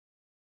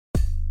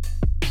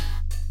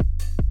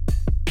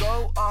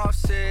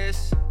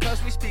sis,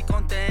 cause we speak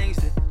on things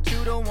that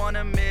you don't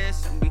wanna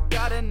miss. And we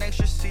got an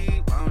extra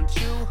seat, why don't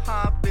you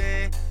hop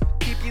in?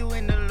 Keep you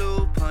in the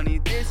loop, honey,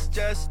 this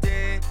just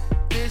in.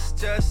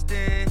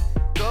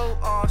 Go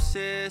off,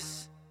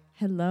 sis.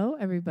 Hello,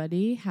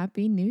 everybody.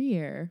 Happy New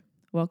Year.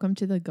 Welcome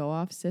to the Go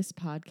Off Sis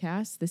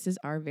podcast. This is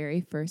our very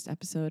first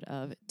episode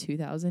of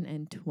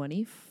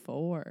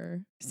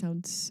 2024.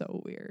 Sounds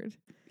so weird.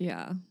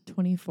 Yeah,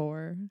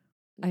 24.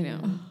 I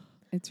know.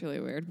 It's really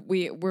weird.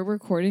 We're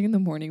recording in the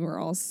morning. We're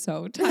all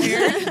so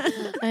tired.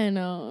 I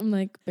know. I'm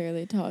like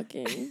barely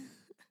talking.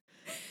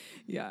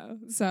 Yeah.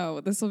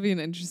 So this will be an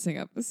interesting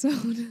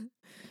episode.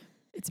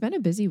 It's been a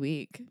busy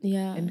week.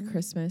 Yeah. And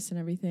Christmas and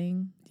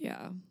everything.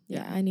 Yeah.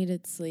 Yeah, I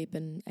needed sleep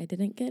and I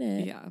didn't get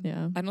it. Yeah.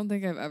 Yeah. I don't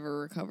think I've ever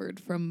recovered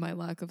from my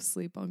lack of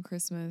sleep on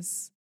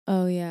Christmas.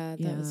 Oh yeah,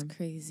 that was Yeah.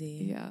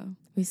 crazy. Yeah.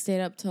 We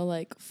stayed up till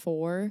like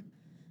 4.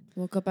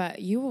 Woke up at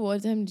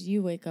what time did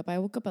you wake up? I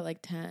woke up at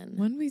like 10.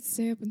 When we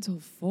stay up until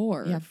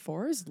 4. Yeah,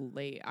 4 is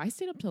late. I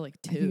stayed up till like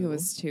 2. I think it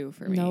was 2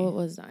 for me. No, it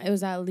was not. It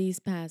was at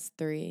least past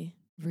 3.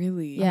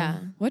 Really? Yeah.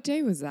 What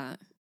day was that?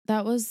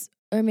 That was,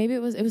 or maybe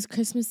it was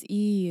Christmas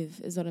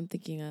Eve is what I'm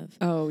thinking of.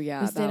 Oh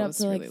yeah, We stayed that up was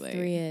till really like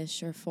late.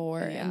 3ish or 4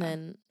 Yeah. and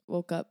then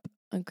woke up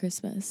on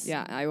Christmas.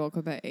 Yeah, I woke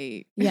up at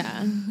 8.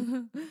 Yeah.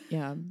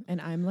 Yeah. And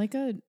I'm like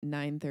a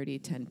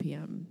 9:30, 10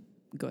 p.m.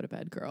 go to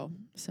bed girl.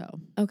 So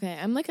Okay,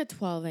 I'm like at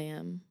 12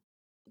 a.m.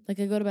 Like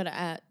I go to bed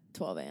at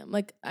 12 a.m.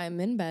 Like I'm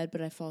in bed,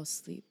 but I fall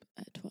asleep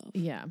at 12.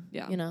 yeah.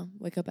 Yeah. You know,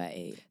 wake up at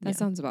 8. That Yeah.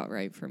 sounds about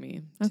right for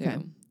me Okay.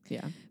 too.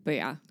 Yeah. But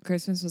yeah,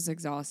 Christmas was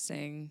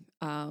exhausting.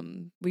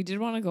 We did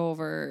want to go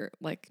over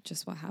like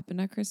just what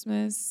happened at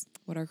Christmas,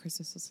 what our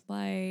Christmas was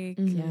like,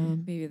 Mhm. Yeah.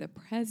 maybe the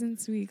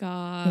presents we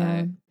got.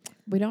 Yeah.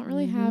 We don't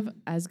really have Mhm.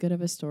 as good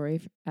of a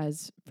story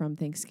as from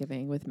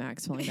Thanksgiving with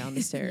Max falling down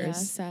the stairs. Yeah,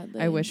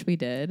 sadly. I wish we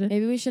did.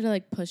 Maybe we should have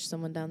like pushed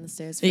someone down the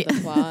stairs for Yeah.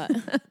 the plot.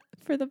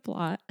 For the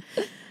plot.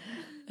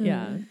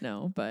 Yeah,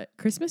 no, but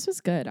Christmas was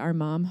good. Our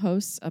mom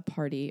hosts a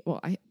party. Well,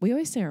 we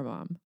always say our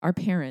mom. Our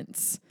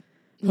parents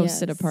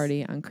hosted a Yes.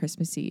 party on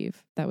Christmas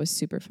Eve. That was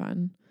super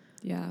fun.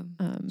 Yeah.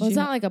 Well, it's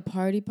not like a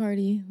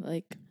party.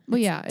 Like well,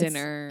 yeah,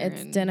 Dinner.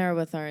 it's and- dinner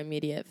with our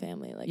immediate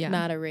family. Like Yeah.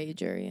 not a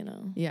rager, you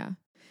know. Yeah,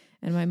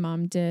 and my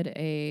mom did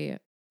an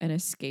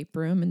escape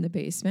room in the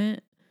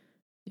basement.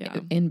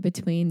 Yeah. In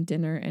between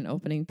dinner and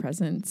opening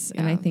presents,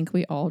 and I Yeah. think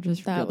we all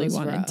just That really was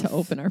wanted to rough.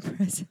 open our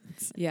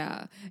presents.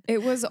 Yeah.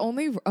 It was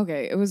only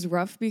okay. It was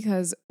rough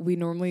because we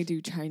normally do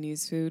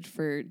Chinese food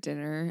for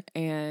dinner,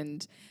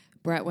 and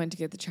Brett went to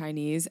get the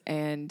Chinese,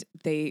 and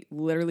they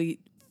literally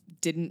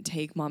didn't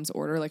take mom's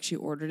order. Like she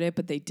ordered it,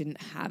 but they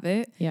didn't have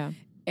it. Yeah,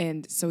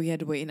 And so he had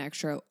to wait an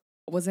extra,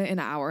 was it an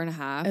hour and a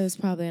half? It was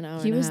probably an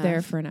hour. he and a was there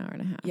half. for an hour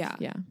and a half. Yeah.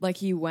 yeah. Like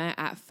he went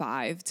at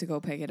 5 to go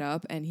pick it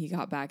up, and he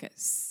got back at.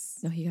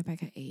 No, he got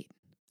back at 8.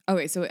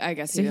 Okay, so I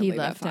guess So he, he didn't leave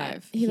left at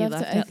at 5. he left I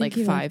at think like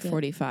he left at-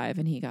 5:45,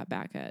 and he got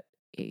back at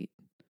 8.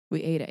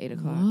 We ate at 8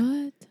 o'clock.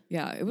 What?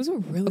 Yeah, it was a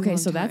really Okay, long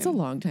so that's a time.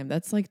 long time.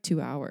 That's like 2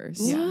 hours.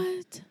 Yeah.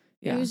 What?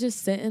 Yeah. He was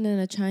just sitting in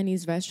a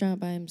Chinese restaurant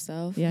by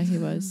himself. Yeah, he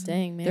was.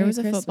 Dang, man. There was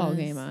a football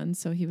game on,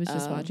 so he was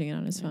just Oh. watching it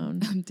on his phone.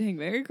 Dang,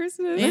 Merry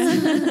Christmas.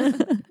 Yeah.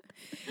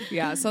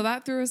 Yeah, so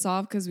that threw us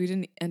off because we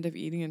didn't end up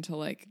eating until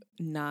like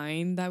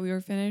 9 that we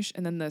were finished.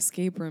 And then the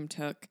escape room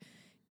took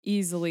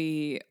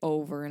easily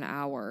over an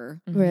hour.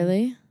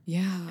 Really?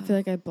 Yeah. I feel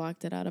like I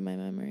blocked it out of my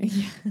memory.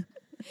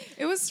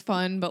 It was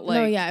fun, but like,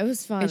 no, yeah, it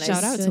was fun. And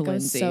shout out just to feel like I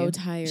was Lindsay. so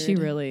tired. She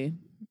really,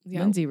 yeah,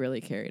 Lindsay really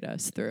carried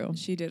us through.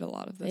 she did a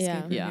lot of this.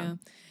 Yeah. Yeah.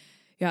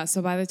 Yeah.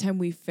 So by the time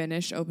we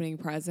finished opening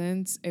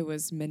presents, it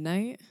was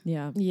midnight,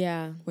 Yeah.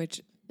 Yeah,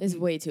 which, it's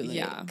way too late.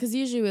 Yeah. Because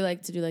usually we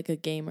like to do like a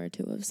game or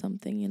two of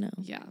something, you know,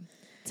 yeah.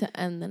 to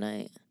end the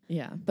night.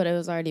 Yeah. But it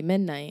was already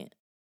midnight.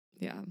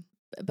 Yeah.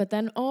 But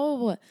then,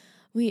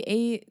 we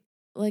ate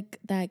like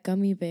that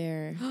gummy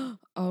bear.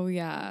 Oh,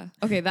 yeah.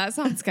 Okay, that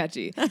sounds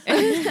sketchy.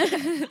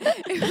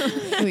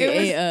 We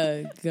ate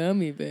a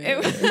gummy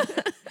bear.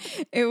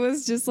 It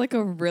was just like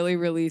a really,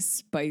 really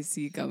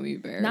spicy gummy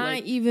bear. Not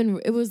like even,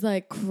 it was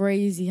like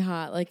crazy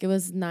hot. Like it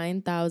was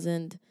 9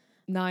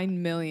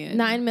 million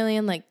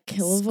like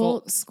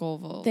kilovolts.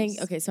 Scoville.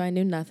 Okay, so I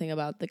knew nothing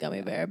about the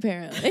gummy bear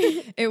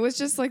apparently. It was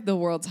just like the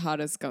world's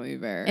hottest gummy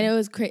bear. And it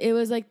was it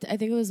was like, I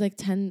think it was like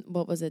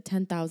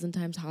 10,000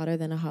 times hotter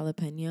than a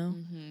jalapeno.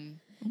 Mhm.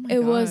 Oh my It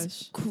gosh.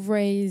 was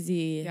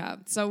crazy. Yeah.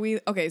 So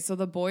so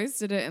the boys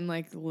did it in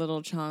like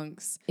little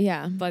chunks,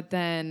 Yeah. but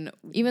then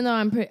Even though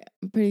I'm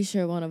pretty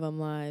sure one of them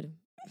lied.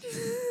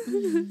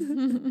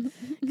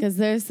 Because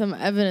there's some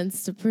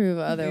evidence to prove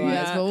otherwise,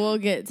 Yeah. but we'll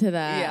get to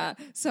that. yeah.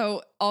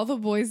 So all the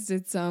boys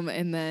did some,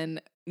 and then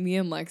me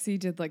and Lexi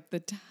did like the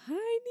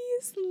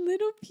tiniest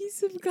little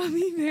piece of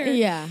gummy bear.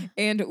 Yeah.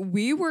 And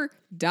we were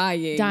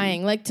dying.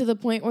 Dying. Like to the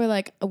point where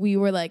like we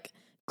were like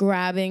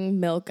grabbing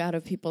milk out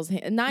of people's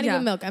hands. Not Yeah.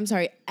 even milk. I'm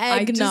sorry, I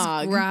just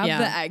eggnog. grabbed Yeah.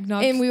 the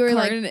eggnog And we were,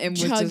 like, carton and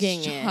was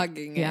chugging just it.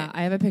 chugging Yeah, it.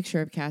 I have a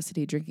picture of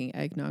Cassidy drinking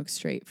eggnog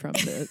straight from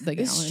the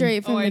gallon.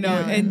 Straight from Oh, the I know.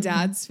 gallon. And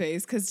Dad's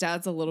face, because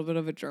Dad's a little bit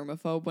of a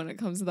germaphobe when it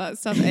comes to that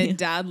stuff. And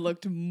Dad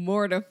looked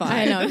mortified.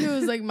 I know. He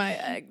was like, my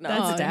eggnog.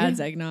 That's Dad's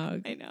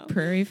eggnog. I know.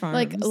 Prairie Farms.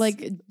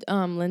 Like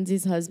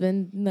Lindsay's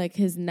husband, like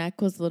his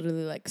neck was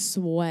literally like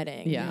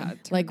sweating. Yeah.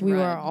 it Like turned we red.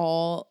 were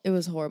all, it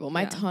was horrible.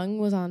 My Yeah. tongue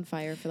was on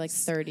fire for like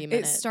 30 It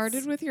minutes.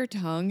 started with your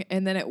tongue,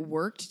 and then it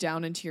worked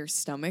down into your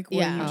stomach, where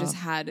Yeah. you just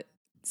had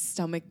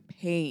stomach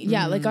pain.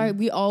 Yeah, like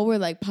we all were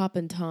like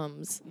popping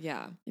Tums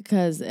Yeah.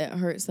 because it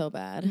hurt so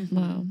bad.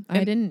 Wow.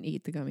 I didn't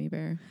eat the gummy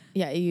bear.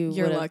 Yeah, you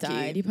You're would have lucky.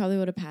 died. You probably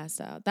would have passed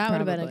out. That would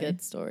have been a Probably.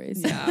 good story.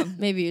 Yeah.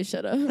 Maybe you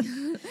should have.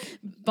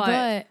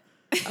 But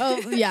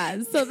oh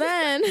yeah. So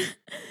then,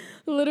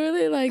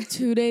 literally like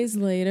 2 days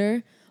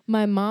later,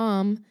 my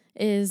mom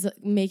is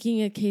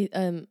making a case.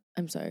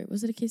 I'm sorry.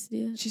 Was it a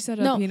quesadilla? she said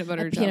No, peanut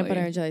butter a jelly. peanut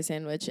butter and jelly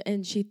sandwich,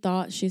 and she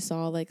thought she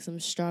saw like some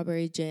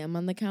strawberry jam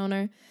on the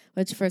counter.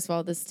 Which, first of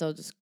all, this still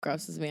just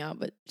grosses me out.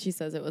 But she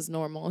says it was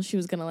normal. She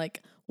was gonna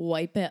like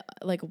wipe it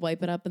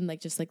up and like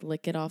just like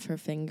lick it off her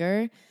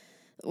finger,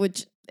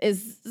 which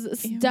is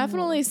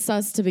definitely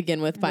sus to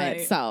begin with by Right.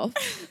 itself.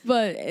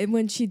 But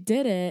when she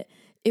did it,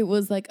 it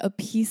was like a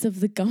piece of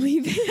the gummy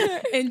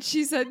bear. And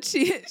she said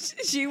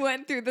she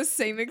went through the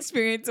same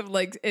experience of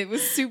like it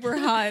was super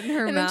hot in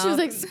her And then mouth. she was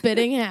like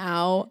spitting it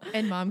out.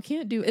 And Mom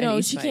can't do any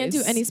No, she can't do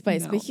spice. any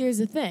spice. No. But here's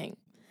the thing.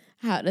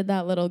 How did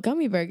that little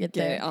gummy bear get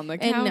Get there? it on the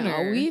And now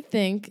counter. we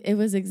think it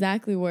was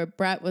exactly where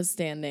Brett was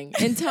standing.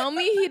 And tell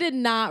me he did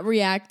not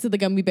react to the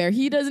gummy bear.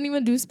 He doesn't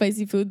even do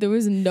spicy food. There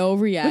was no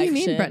What reaction. do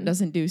you mean Brett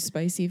doesn't do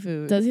spicy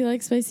food? Does he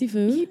like spicy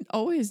food? He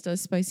always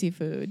does spicy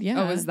food.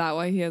 Yeah. Oh, is that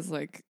why he has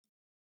like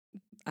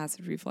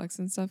acid reflux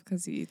and stuff?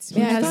 Because he eats.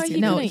 Yeah, I spicy thought food?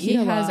 he no, couldn't he eat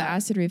a has lot.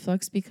 acid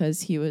reflux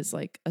because he was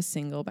like a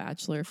single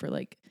bachelor for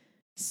like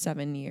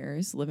 7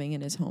 years, living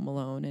in his home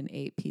alone, and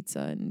ate pizza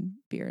and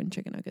beer and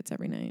chicken nuggets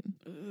every night.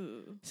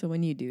 So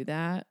when you do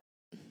that,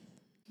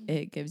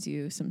 it gives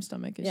you some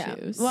stomach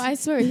issues. Well, I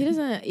swear he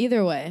doesn't.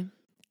 Either way,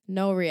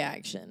 no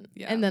reaction.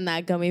 Yeah. And then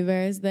that gummy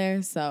bear is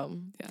there. So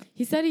Yeah.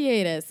 he said he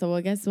ate it. So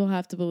I guess we'll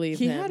have to believe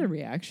he him. had a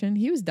reaction.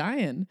 He was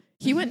dying.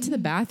 He went to the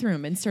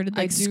bathroom and started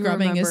I like do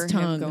scrubbing his remember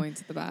him tongue, going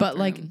to the bathroom. but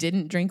like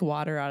didn't drink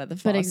water out of the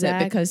faucet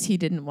because he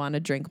didn't want to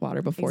drink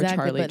water before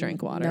Charlie but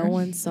drank water. No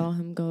one saw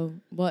him go.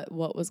 What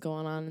was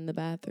going on in the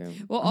bathroom?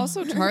 Well,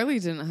 also Charlie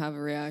didn't have a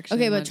reaction.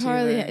 Okay, but much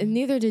Charlie, either.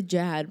 neither did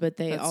Jad, but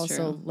they That's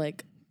also true.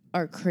 like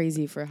are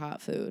crazy for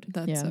hot food.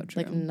 That's Yeah. so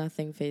true. Like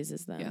nothing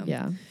phases them. Yeah.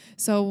 Yeah,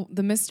 So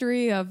the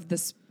mystery of the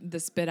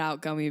spit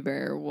out gummy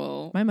bear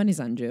will my money's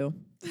on Jew.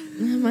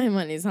 My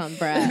money's on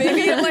Brad.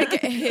 maybe it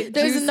like hit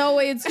There's Juice- no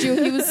way it's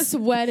Jew. He was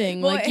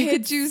sweating. well, like it you hit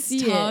could Juice's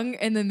see tongue, it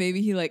and then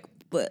maybe he like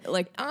on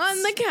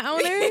the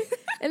counter.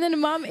 And then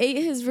Mom ate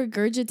his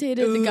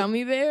regurgitated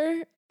gummy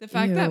bear. The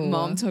fact that Ew.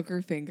 Mom took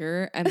her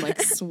finger and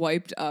like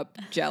swiped up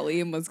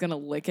jelly and was gonna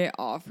lick it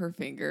off her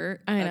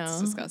finger. I That's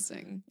know.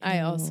 disgusting. I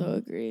also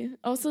agree.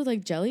 Also,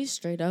 like jelly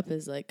straight up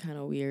is like kind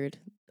of weird.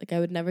 Like I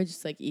would never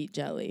just like eat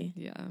jelly.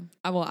 Yeah.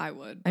 I would. I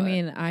but-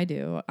 mean, I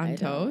do on I don't.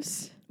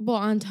 toast. Well,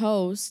 on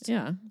toast.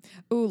 Yeah.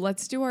 ooh,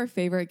 let's do our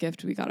favorite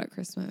gift we got at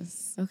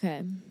Christmas.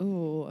 Okay.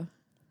 Ooh,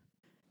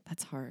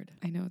 that's hard.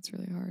 I know it's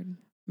really hard.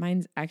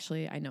 Mine's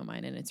actually, I know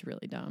mine, and it's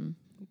really dumb.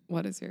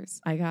 What is yours?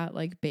 I got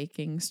like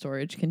baking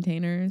storage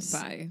containers.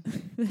 Bye.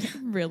 that I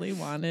really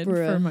wanted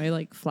Bruh. for my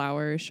like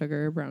flour,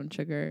 sugar, brown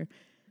sugar.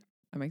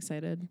 I'm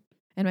excited.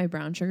 And my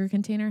brown sugar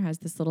container has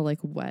this little like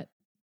wet,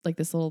 like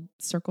this little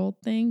circle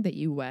thing that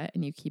you wet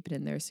and you keep it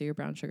in there so your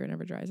brown sugar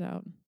never dries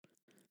out.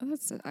 Oh,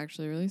 that's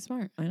actually really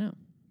smart. I know.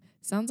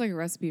 Sounds like a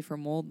recipe for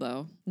mold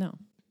though. No,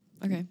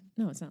 Okay.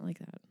 no, it's not like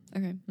that.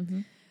 Okay.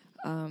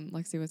 Mm-hmm.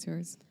 Lexi, what's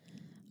yours?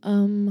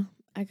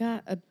 I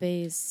got a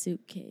Baze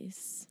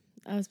suitcase.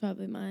 That was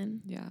probably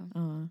mine. Yeah.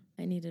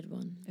 I needed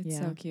one. It's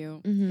so Yeah.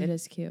 cute. Mhm. It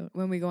is cute.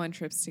 When we go on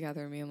trips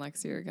together, me and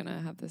Lexi are gonna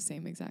have the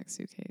same exact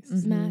suitcase.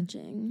 Mhm.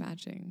 Matching.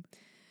 Matching.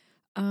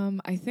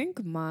 I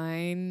think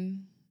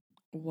mine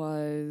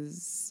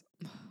was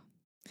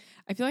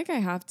I feel like I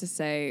have to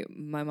say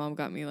my mom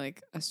got me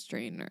like a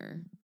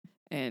straightener,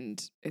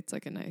 and it's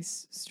like a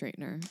nice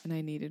straightener, and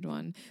I needed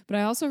one. But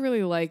I also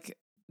really like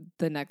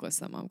the necklace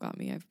that Mom got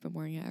me. I've been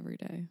wearing it every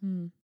day.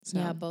 Mm. So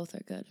Yeah, both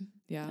are good.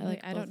 yeah. I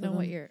like I don't both know of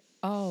what them. your.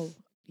 Oh,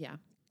 yeah.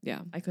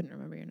 Yeah. I couldn't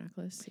remember your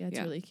necklace. Yeah, it's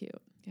Yeah. really cute.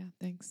 Yeah,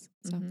 thanks.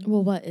 So Mhm.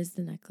 Well, what is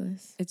the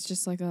necklace? it's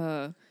just like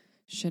a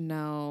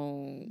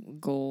Chanel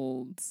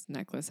gold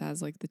necklace.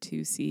 Has like the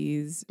 2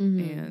 C's,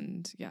 Mhm.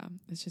 and yeah,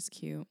 it's just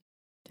cute.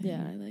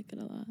 Yeah, I like it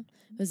a lot.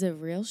 Was it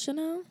real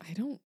Chanel? I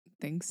don't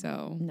think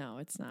so. No,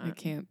 it's not. It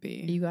can't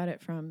be. You got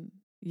it from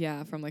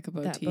Yeah, from like a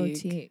boutique. that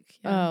boutique.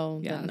 Yeah.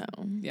 Oh, Yeah. then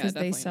no. Yeah, Because they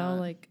definitely sell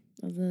not. like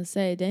I was gonna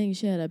say, dang,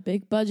 she had a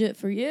big budget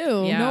for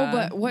you. yeah,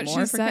 but what more she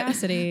for said-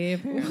 Cassidy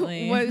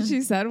apparently. What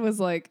she said was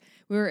like,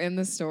 we were in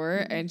the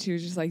store and she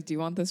was just like, "Do you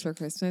want this for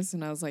Christmas?"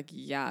 And I was like,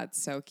 "Yeah,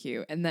 it's so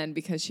cute." And then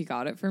because she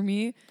got it for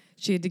me,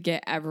 she had to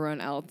get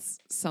everyone else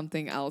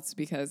something else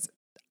because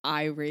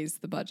I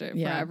raised the budget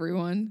Yeah. for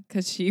everyone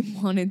because she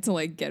wanted to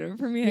like get it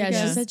for me. I Yeah, she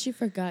guess. said she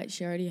forgot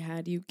she already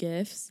had you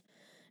gifts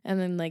and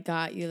then like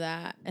got you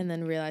that and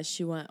then realized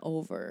she went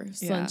over.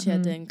 So then Yeah. she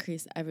had to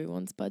increase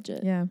everyone's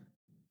budget. Yeah.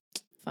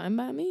 Fine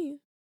by me.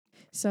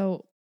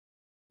 So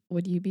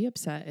would you be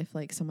upset if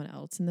like someone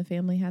else in the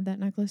family had that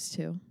necklace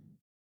too?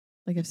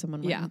 Like if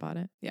someone went Yeah. and bought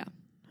it?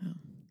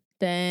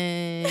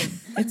 Dang.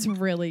 It's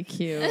really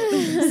cute.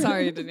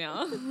 Sorry,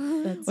 Danielle.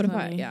 That's What if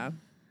funny. yeah.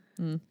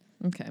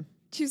 Okay.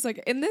 She's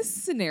like, in this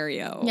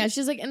scenario, Yeah,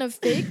 she's like in a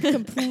fake,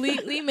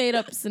 completely made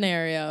up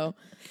scenario.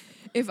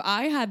 if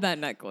I had that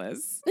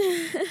necklace,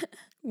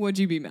 would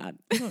you be mad?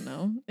 I don't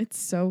know. It's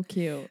so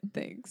cute.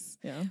 Thanks.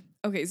 Yeah.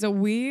 Okay, so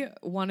we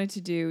wanted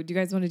to do you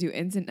guys want to do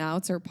ins and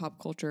outs or pop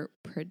culture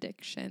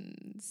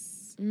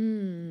predictions?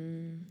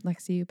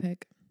 Lexi, you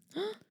pick.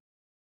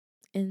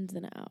 Ins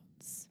and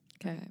outs.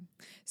 Okay.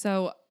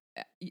 So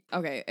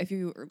okay, if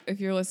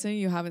you're listening,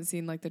 you haven't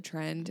seen like the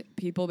trend.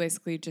 People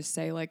basically just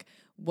say like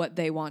what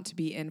they want to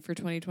be in for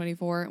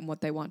 2024 and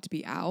what they want to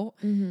be out.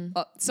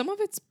 Some of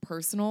it's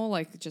personal,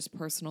 like just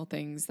personal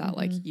things that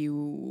like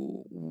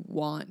you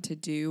want to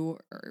do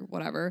or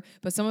whatever.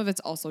 But some of it's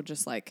also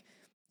just like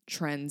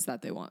trends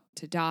that they want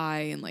to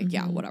die and like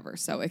yeah, whatever.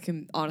 So it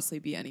can honestly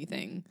be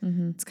anything.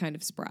 It's kind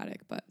of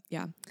sporadic, but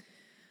yeah.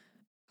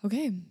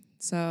 Okay.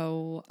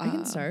 So I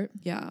can start.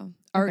 Yeah.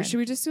 Or Okay. should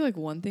we just do like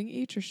one thing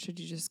each, or should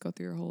you just go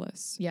through your whole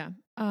list? Yeah.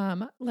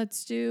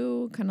 Let's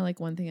do kind of like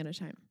one thing at a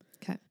time.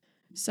 'Kay.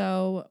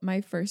 So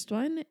my first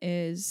one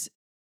is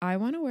I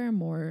want to wear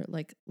more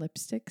like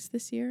lipsticks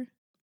this year.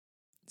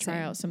 Try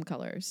Same. out some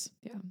colors.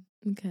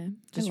 Okay.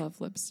 I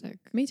love lipstick.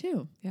 Me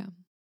too. Yeah.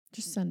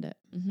 Just send it.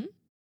 Mm-hmm.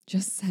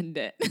 Just send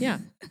it. Yeah.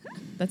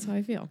 That's how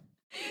I feel.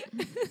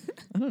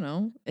 I don't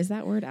know. Is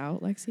that word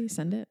out, Lexi?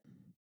 Send it.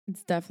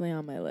 It's definitely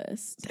on my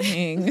list.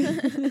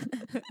 Dang.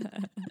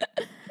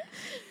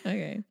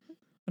 Okay.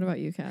 What about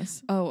you,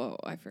 Cass? Oh,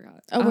 I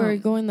forgot. Oh, we're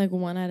going like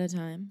one at a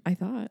time. I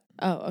thought.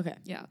 Oh, okay.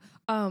 Yeah.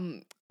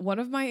 One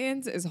of my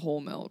ins is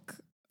whole milk.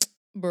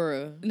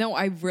 Bro. No,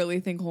 I really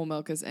think whole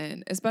milk is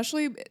in,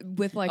 especially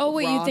with like. Oh,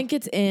 wait, you raw- think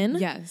it's in?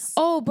 Yes.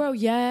 Oh, bro,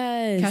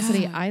 yes.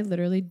 Cassidy, Yeah. I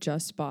literally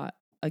just bought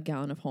a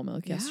gallon of whole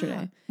milk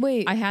yesterday.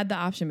 Wait. I had the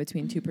option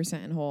between 2%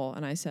 and whole,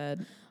 and I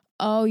said,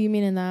 Oh, you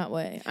mean in that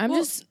way? I'm Well,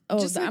 just. Oh,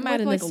 just like I'm with,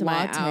 adding like this to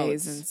my lattes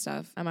outs. and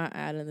stuff. I'm not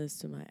adding this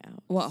to my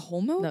outs. What,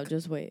 whole milk? No,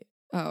 just wait.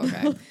 Oh,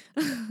 okay.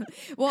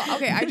 Well,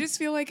 okay. I just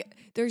feel like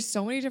there's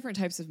so many different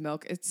types of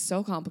milk. It's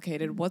so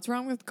complicated. What's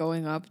wrong with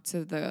going up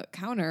to the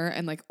counter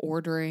and like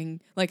ordering?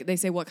 Like they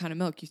say, what kind of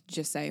milk? You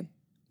just say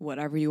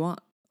whatever you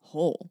want,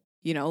 whole.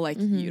 You know, like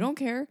you don't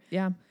care.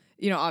 yeah,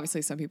 You know,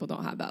 obviously some people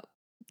don't have that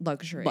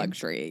luxury.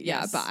 luxury.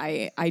 Yeah, Yes. but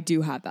I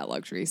do have that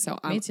luxury. So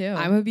Me too.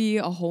 I'm gonna be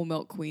a whole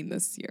milk queen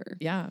this year.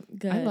 Yeah.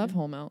 Good. I love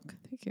whole milk.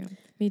 Thank you.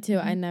 Me too.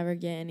 I never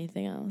get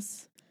anything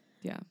else.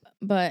 Yeah.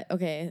 But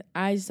okay,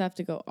 I just have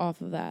to go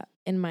off of that.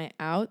 In my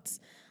outs,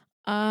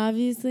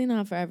 obviously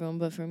not for everyone,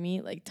 but for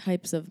me, like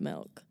types of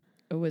milk.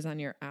 It was on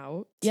your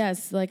out.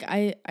 Yes, like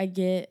I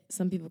get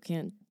some people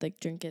can't like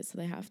drink it, so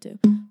they have to.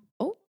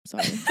 Oh,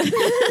 sorry.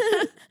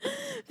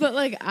 But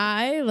like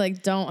I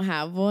like don't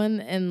have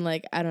one, and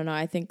like I don't know.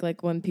 I think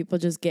like when people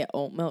just get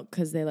oat milk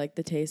because they like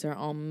the taste, or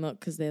almond milk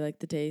because they like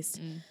the taste.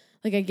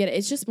 Like I get it.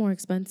 It's just more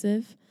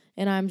expensive,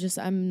 and I'm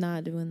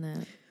not doing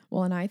that.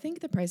 Well, and I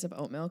think the price of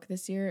oat milk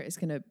this year is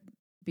going to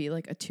be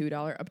like a $2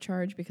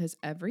 upcharge because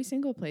every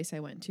single place I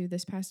went to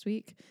this past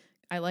week,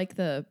 I like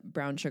the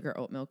brown sugar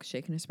oat milk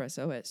shaken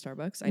espresso at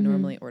Starbucks. I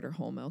normally order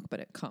whole milk, but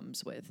it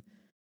comes with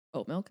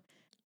oat milk.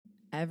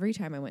 Every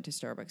time I went to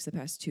Starbucks the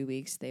past 2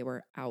 weeks, they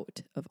were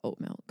out of oat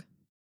milk.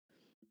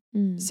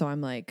 So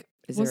I'm like,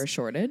 is there a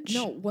shortage?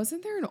 No,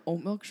 wasn't there an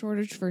oat milk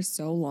shortage for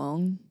so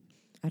long?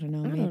 I don't know.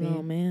 I Maybe. don't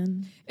know,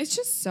 man. It's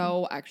just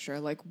so extra.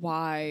 Like,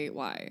 why?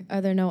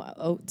 Are there no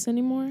oats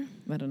anymore?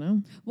 I don't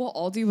know. Well,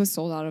 Aldi was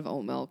sold out of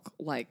oat milk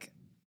like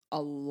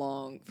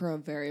for a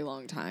very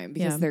long time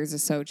because Yeah. theirs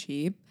is so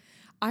cheap.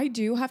 I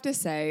do have to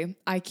say,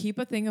 I keep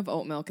a thing of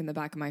oat milk in the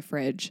back of my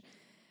fridge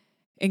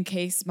in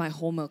case my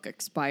whole milk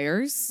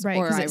expires Right,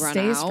 or because I it run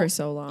stays out. for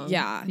so long.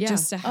 Yeah,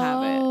 just to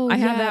have it. Oh, I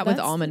have yeah, that with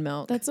that's- almond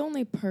milk. That's the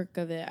only perk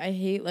of it. I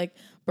hate like,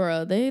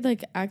 bro, they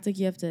like act like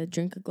you have to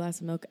drink a glass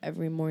of milk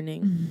every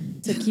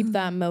morning to keep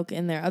that milk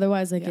in there.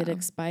 Otherwise, like it Yeah.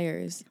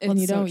 expires It's and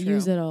you so don't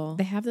use true. it all.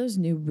 They have those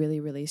new really,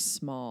 really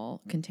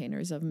small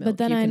containers of milk. But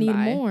then you I can need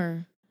buy.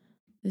 more.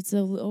 It's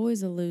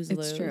always a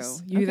lose-lose. It's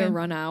true. You either Okay.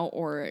 run out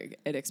or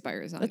it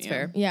expires on That's you.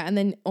 fair. Yeah, and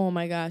then oh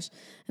my gosh,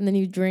 and then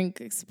you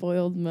drink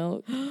spoiled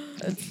milk.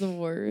 That's the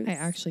worst. I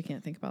actually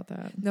can't think about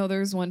that. No, there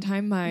was one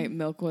time my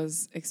milk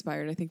was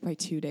expired, I think by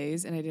 2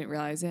 days, and I didn't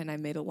realize it, and I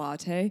made a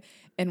latte.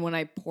 And when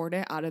I poured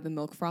it out of the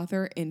milk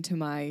frother into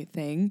my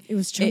thing, It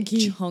was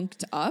chunky. It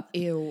chunked up.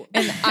 Ew.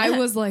 And I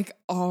was like,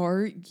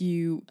 are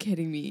you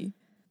kidding me?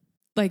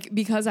 Like,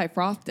 because I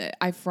frothed it.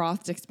 I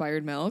frothed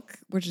expired milk,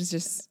 which is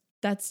just,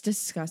 That's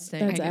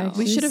disgusting. That's I know.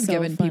 actually We should have so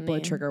given people a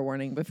funny. trigger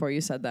warning before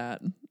you said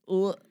that.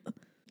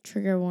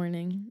 Trigger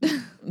warning.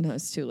 No,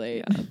 it's too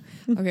late.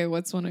 okay,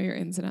 what's one of your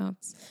ins and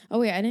outs? Oh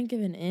wait, I didn't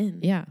give an in.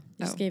 Yeah.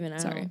 Just Oh, gave an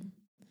out. sorry.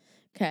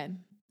 Okay.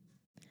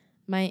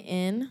 My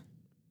in.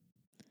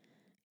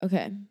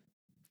 Okay.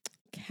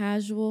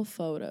 Casual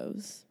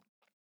photos.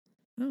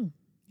 Oh,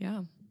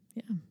 Yeah.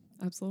 Yeah.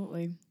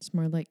 Absolutely. it's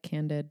more like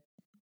candid,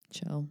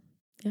 chill,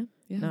 Yeah.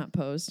 not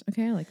posed.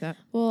 Okay, I like that.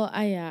 Well,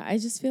 I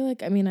just feel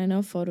like, I mean, I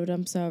know photo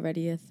dumps are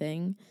already a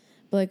thing,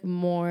 but like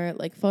more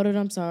like photo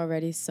dumps are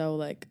already so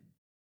like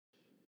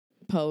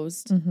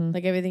posed. Mm-hmm.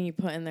 Like everything you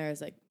put in there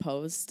is like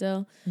posed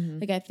still.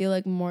 Like I feel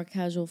like more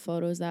casual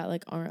photos that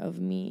like aren't of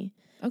me.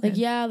 okay. Like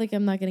yeah, like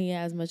I'm not gonna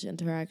get as much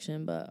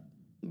interaction, but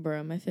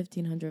bro, my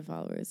 1,500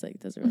 followers like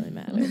doesn't really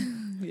matter.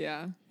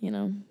 Yeah. You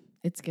know,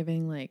 It's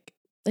giving like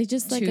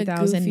just like a goofy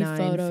 2009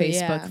 photo.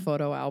 Facebook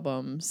photo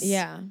albums.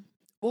 Yeah.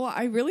 Well,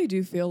 I really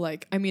do feel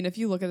like, I mean, if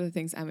you look at the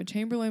things Emma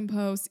Chamberlain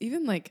posts,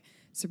 even like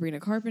Sabrina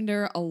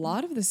Carpenter, a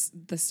lot of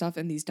the stuff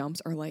in these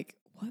dumps are like,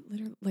 what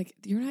literally, like,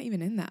 you're not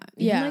even in that.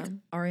 Even, Yeah. like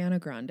Ariana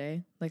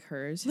Grande, like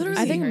hers. Have you Literally.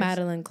 I seen think hers?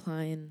 Madeline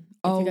Klein. If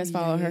Oh, you guys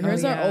follow yeah, her, yeah,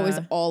 hers yeah. are always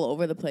Yeah. all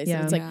over the place. Yeah.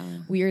 And it's like Yeah.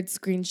 weird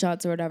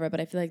screenshots or whatever.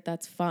 But I feel like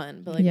that's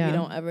fun. But like Yeah. we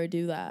don't ever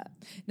do that.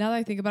 Now that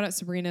I think about it,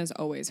 Sabrina is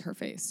always her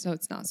face. So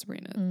it's not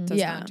Sabrina. Mm. Does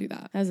Yeah. not do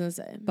that. I was gonna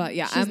say, But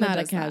yeah, she's Emma not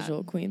a does that.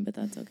 casual queen, but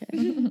that's okay.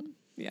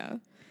 Yeah.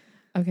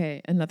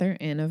 Okay, another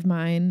in of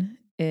mine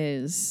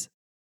is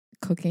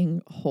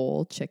cooking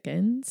whole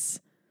chickens.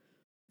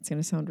 It's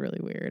gonna sound really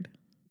weird,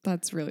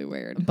 That's really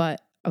weird.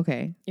 but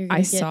okay. You're gonna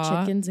I get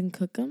saw chickens and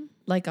cook them.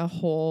 like a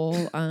whole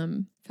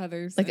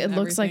Feathers. like it and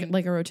looks everything.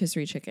 like a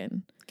rotisserie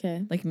chicken,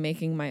 Okay. like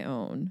making my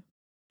own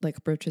like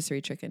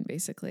rotisserie chicken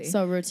basically.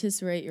 So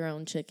rotisserie your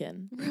own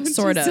chicken.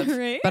 Sort of,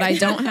 Rotisserie. but I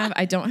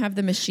don't have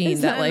the machine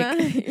Is that like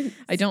nice?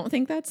 I don't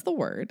think that's the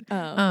word.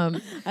 Oh.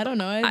 I don't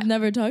know. I've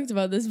never talked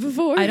about this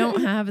before. I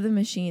don't have the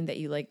machine that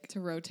you like to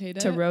rotate it.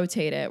 to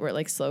rotate it where it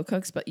like slow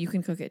cooks, but you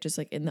can cook it just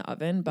like in the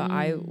oven. But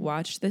I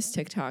watched this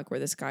TikTok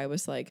where this guy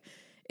was like,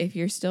 if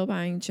you're still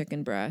buying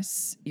chicken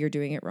breasts, you're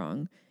doing it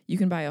wrong. You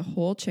can buy a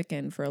whole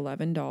chicken for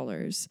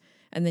 $11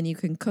 and then you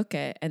can cook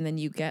it and then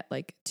you get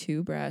like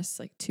 2 breasts,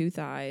 like 2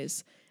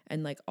 thighs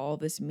and like all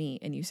this meat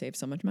and you save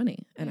so much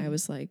money. And I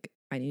was like,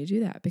 I need to do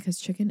that because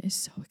chicken is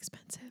so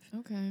expensive.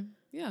 Okay.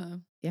 Yeah.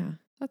 Yeah.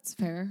 That's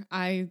fair.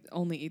 I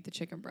only eat the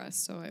chicken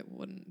breast, so it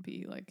wouldn't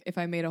be like if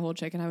I made a whole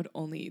chicken, I would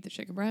only eat the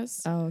chicken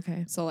breast. Oh,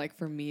 okay. So like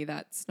for me,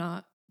 that's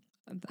not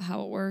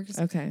how it works.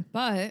 Okay.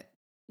 But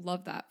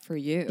love that for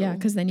you. Yeah,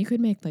 because then you could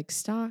make like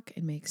stock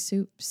and make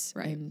soups.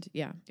 Right. And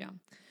yeah. Yeah.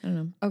 I don't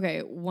know. Okay,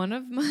 one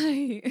of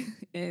my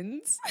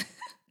ins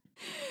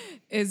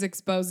is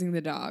exposing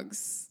the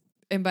dogs.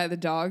 And by the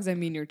dogs, I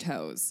mean your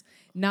toes.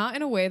 Not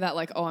in a way that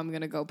like, oh, I'm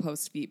going to go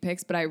post feet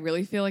pics, but I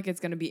really feel like it's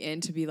going to be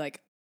in to be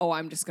like, oh,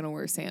 I'm just going to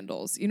wear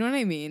sandals. You know what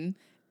I mean?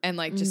 And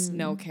like just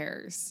no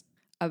cares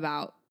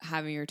about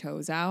having your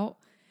toes out.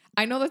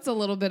 I know that's a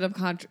little bit of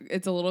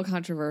it's a little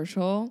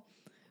controversial,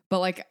 but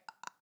like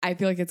I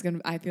feel like it's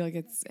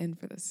in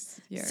for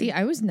this year. See,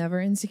 I was never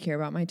insecure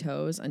about my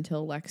toes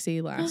until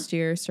Lexi last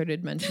year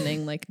started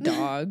mentioning like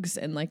dogs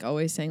and like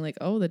always saying like,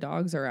 oh, the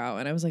dogs are out.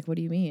 And I was like, what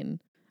do you mean?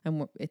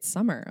 It's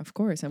summer. Of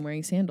course, I'm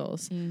wearing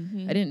sandals.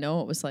 Mm-hmm. I didn't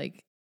know it was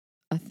like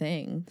a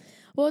thing.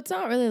 Well, it's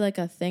not really like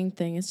a thing.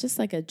 It's just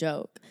like a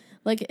joke.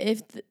 Like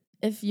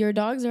if your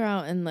dogs are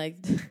out and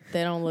like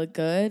they don't look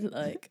good,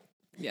 like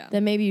Yeah.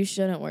 then maybe you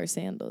shouldn't wear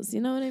sandals.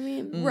 You know what I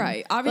mean?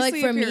 Right. But Obviously,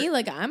 like for if me, you're-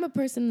 like I'm a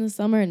person in the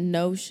summer,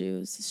 no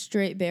shoes,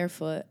 straight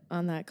barefoot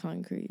on that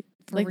concrete.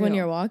 For like when real.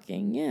 you're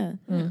walking, yeah.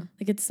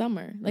 Like it's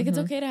summer. Like it's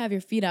okay to have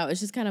your feet out. It's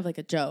just kind of like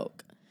a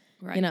joke.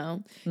 right. You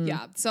know?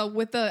 Yeah. So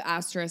with the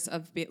asterisk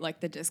of like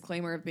the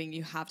disclaimer of being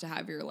you have to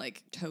have your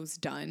like toes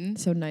done.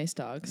 So nice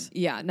dogs.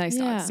 Yeah, nice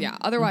Yeah. dogs. Yeah.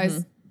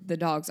 Otherwise, the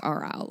dogs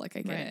are out. Like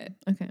I get it.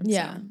 Okay.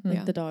 Yeah. Like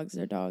yeah. the dogs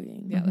are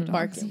dogging. Yeah, the dogs.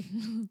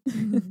 barking.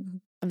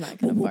 I'm not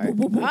gonna bark.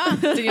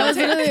 Danielle I was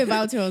literally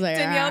about to. I was like,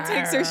 Danielle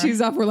takes her "Ah." shoes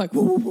off. We're like,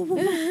 woo, woo, woo,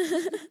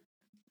 woo.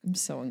 I'm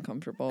so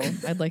uncomfortable.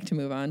 I'd like to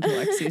move on to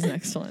Lexi's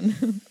next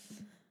one.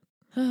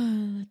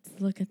 Let's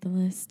look at the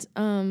list.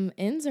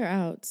 Ins or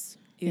outs?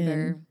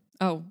 Either.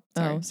 Oh,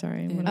 sorry. Oh,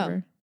 sorry. Yeah.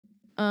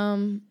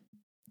 Whatever.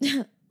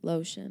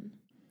 Lotion.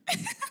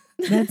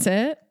 That's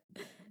it?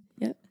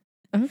 Yep.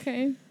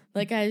 Okay.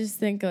 Like I just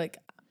think like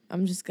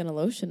I'm just gonna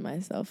lotion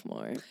myself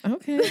more.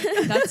 Okay.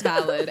 That's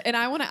valid. And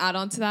I want to add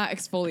on to that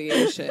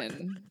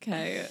exfoliation.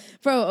 Okay.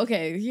 Bro,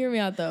 okay, hear me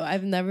out though.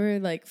 I've never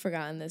like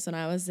forgotten this. When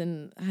I was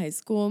in high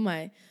school,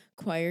 my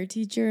choir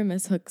teacher,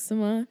 Miss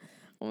Hooksema,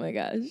 oh my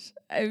gosh,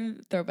 I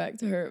throw back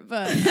to her.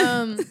 But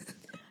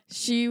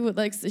she would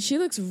like she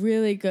looks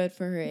really good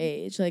for her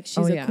age. Like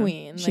she's a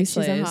queen. Like she's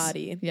a slays.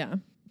 hottie. Yeah.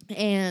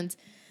 And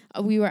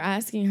we were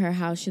asking her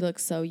how she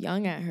looks so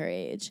young at her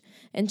age.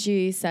 And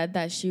she said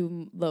that she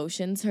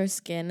lotions her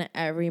skin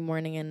every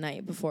morning and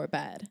night before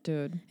bed.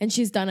 Dude, And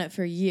she's done it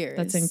for years.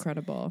 that's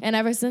incredible. And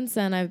ever since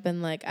then, I've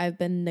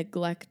been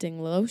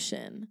neglecting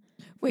lotion.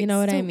 Wait, You know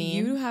what I so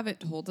mean? You haven't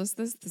told us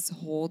this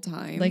whole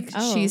time. Like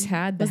Oh. she's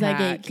had the Was that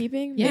hack.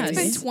 gatekeeping? Yeah, it's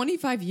Maybe. been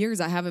 25 years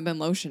I haven't been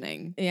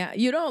lotioning. Yeah,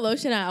 you don't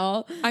lotion at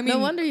all. I no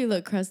mean- wonder you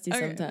look crusty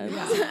Okay, sometimes.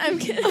 yeah. I'm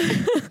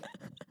kidding.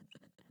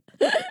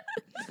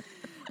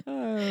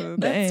 Oh,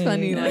 that's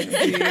funny, Dang.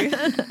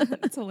 Lexi.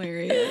 That's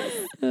hilarious.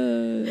 A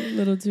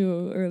little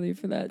too early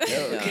for that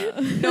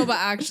joke. No, but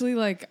actually,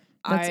 like,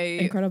 That's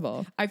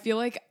incredible. I feel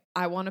like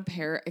I want to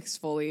pair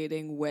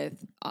exfoliating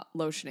with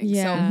lotioning.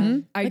 Yeah.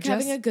 So I Like just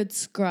having a good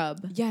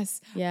scrub.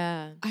 yes,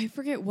 Yeah. I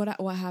forget what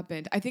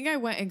happened. I think I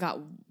went and got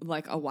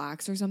like a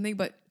wax or something,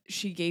 but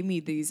she gave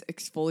me these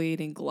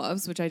exfoliating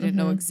gloves, which I didn't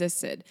know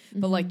existed.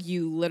 But like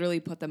you literally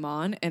put them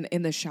on, and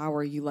in the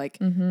shower you like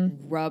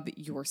rub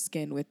your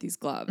skin with these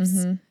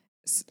gloves.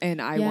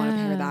 And I want to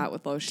pair Yeah. that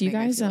with lotion. Do you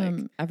guys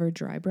ever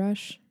dry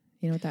brush?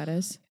 You know what that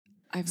is?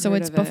 I've So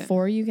heard it's of it.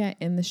 before you get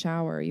in the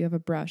shower, you have a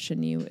brush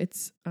and you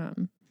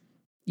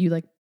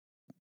like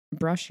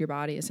brush your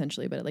body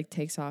essentially, but it like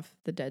takes off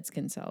the dead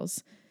skin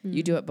cells.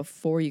 You do it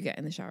before you get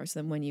in the shower. So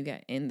then when you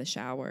get in the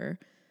shower,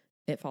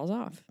 it falls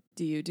off.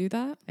 Do you do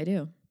that? I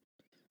do.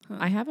 Huh.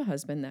 I have a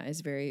husband that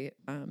is very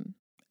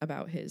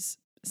about his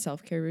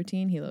self-care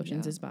routine. He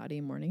lotions Yeah. his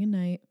body morning and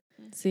night.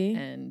 See?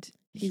 And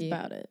He's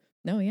about it.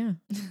 No, yeah.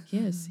 He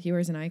is. He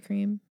wears an eye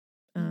cream.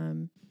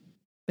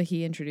 But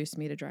he introduced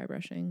me to dry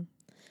brushing.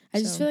 I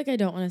just So- feel like I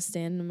don't want to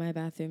stand in my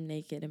bathroom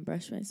naked and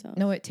brush myself.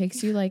 No, it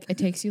takes you like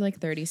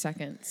 30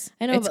 seconds.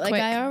 I know, It's but quick.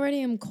 like I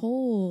already am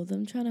cold.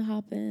 I'm trying to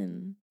hop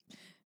in.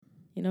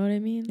 You know what I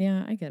mean?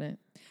 Yeah, I get it.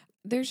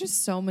 There's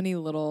just so many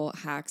little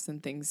hacks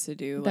and things to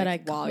do That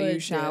like I while you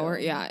could shower.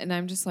 do. Yeah, and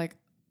I'm just like,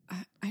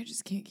 I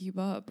just can't keep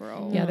up,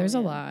 bro. Yeah, No, there's a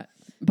yeah. lot.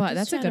 But Just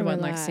that's a trying to good one,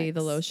 Lexi.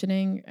 The relax.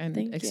 lotioning and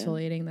Thank you.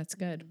 exfoliating, that's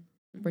good.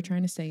 We're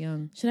trying to stay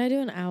young. Should I do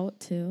an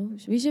out too?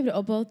 We should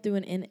both do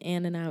an in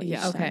and an out. Yeah,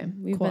 each okay, time.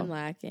 We've cool. been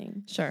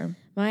lacking. Sure.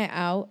 My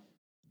out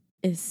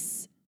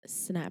is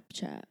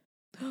Snapchat.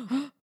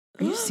 Are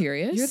you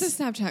serious? You're the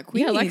Snapchat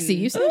queen. Yeah, Lexi,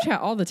 you Snapchat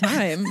all the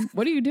time.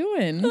 What are you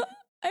doing?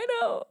 I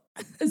know.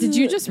 Did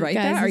you just write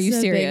that? Are you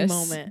serious?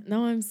 Moment.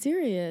 No, I'm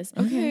serious.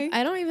 Okay.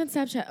 I don't even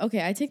Snapchat.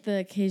 Okay, I take the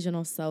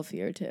occasional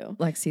selfie or two.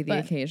 Lexi, the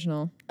But-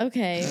 occasional.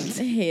 Okay,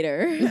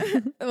 hater.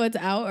 What's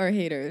out are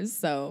haters.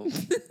 So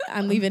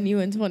I'm leaving you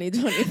in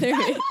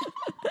 2023.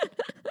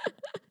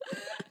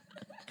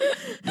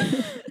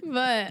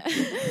 But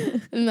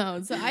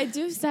no, so I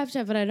do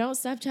Snapchat, but I don't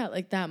Snapchat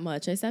like that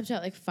much. I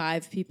Snapchat like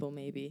 5 people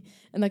maybe.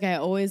 And like I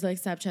always like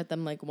Snapchat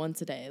them like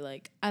once a day.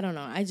 Like I don't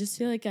know. I just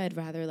feel like I'd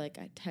rather like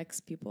I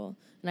text people,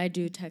 and I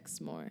do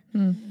text more.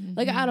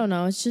 Like I don't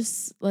know. It's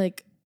just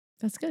like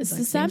That's good. the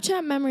Lexi.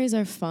 Snapchat memories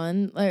are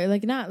fun.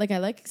 Like not like I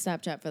like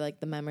Snapchat for like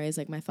the memories,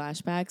 like my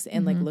flashbacks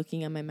and like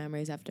looking at my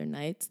memories after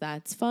nights.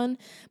 That's fun.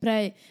 But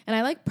I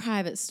like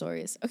private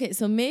stories. Okay,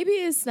 so maybe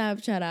is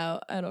Snapchat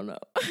out? I don't know.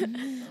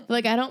 But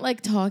like I don't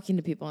like talking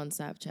to people on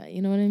Snapchat.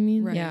 You know what I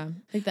mean? Right. Yeah.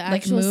 Like the Like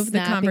actual move the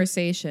snapping-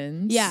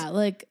 conversations. Yeah.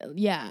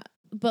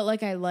 But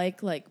like I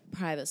like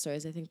private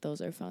stories. I think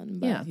those are fun.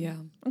 But Yeah. Yeah.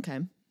 Okay.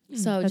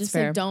 So That's just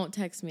fair. like don't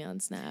text me on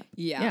Snap.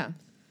 Yeah. Yeah.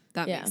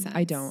 That Yeah. makes sense.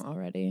 I don't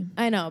already.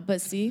 I know,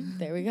 but see,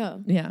 there we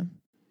go. Yeah.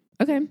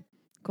 Okay.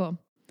 Cool.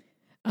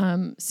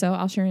 So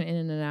I'll share an in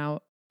and an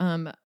out.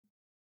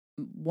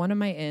 One of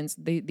my ins,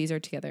 these are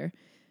together.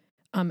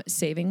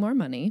 Saving more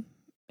money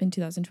in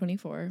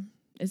 2024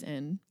 is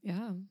in.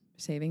 Yeah.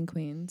 Saving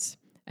queens.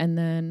 And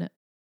then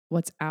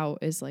what's out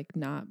is like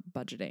not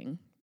budgeting,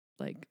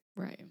 like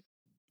Right.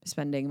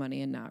 spending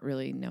money and not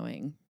really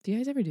knowing. Do you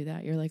guys ever do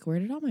that? You're like, where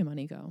did all my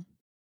money go?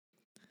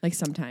 Like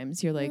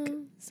sometimes you're like,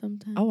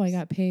 Sometimes. oh, I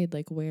got paid.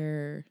 Like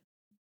where?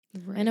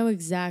 I know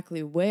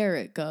exactly where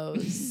it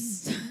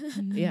goes.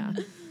 Yeah.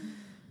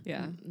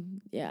 Yeah.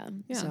 Yeah.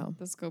 Yeah. So-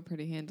 Those go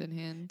pretty hand in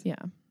hand. Yeah.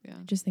 Yeah.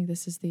 I just think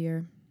this is the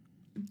year.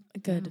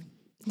 Good.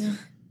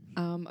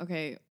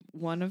 Okay.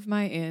 One of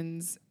my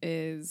ins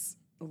is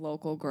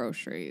local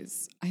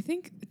groceries. I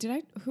think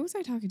who was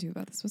I talking to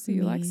about this? Was it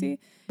you, Me. Lexi?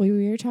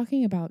 We were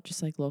talking about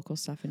just like local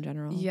stuff in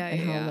general. Yeah, And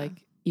yeah, how yeah.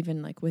 like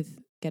even like with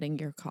getting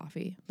your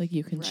coffee, like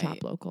you can shop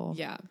Right. local.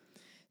 Yeah.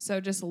 So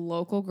just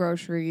local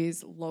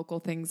groceries, local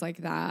things like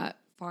that,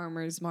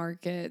 farmers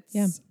markets,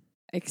 Yeah.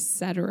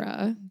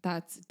 etc.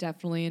 That's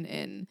definitely an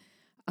in.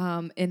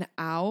 An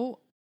out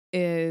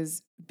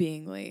is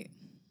being late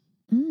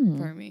Mm.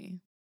 for me.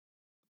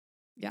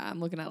 Yeah, I'm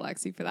looking at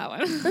Lexi for that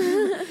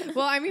one.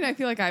 Well, I mean, I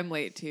feel like I'm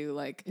late too.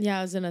 Like, Yeah,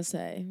 I was gonna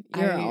say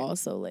you're I-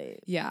 also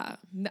late. yeah,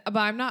 but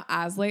I'm not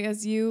as late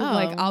as you.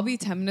 Like, Oh. I'll be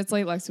 10 minutes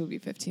late. Lexi will be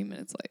 15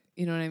 minutes late.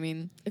 You know what I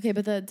mean? Okay,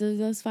 but do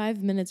those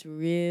 5 minutes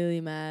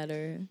really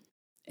matter?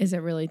 Is it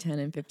really 10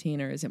 and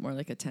 15 or is it more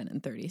like a 10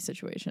 and 30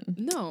 situation?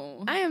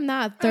 No. I am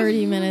not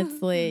 30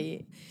 minutes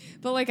late.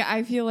 But like,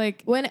 I feel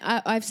like When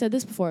I've said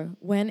this before,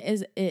 when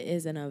it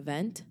is an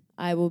event,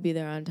 I will be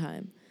there on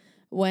time.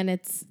 When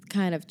it's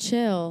kind of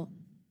chill,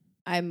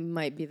 I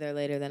might be there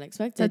later than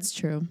expected. That's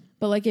true.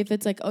 But like if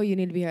it's like, oh, you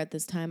need to be here at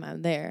this time,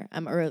 I'm there.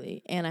 I'm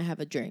early and I have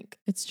a drink.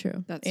 It's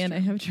true. That's and true.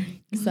 I have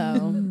drink.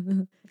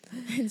 So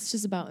it's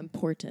just about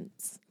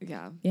importance.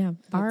 yeah. Yeah.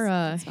 Our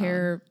that's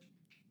hair,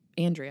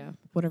 Andrea,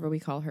 whatever we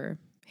call her,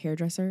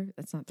 hairdresser,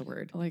 that's not the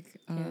word. Like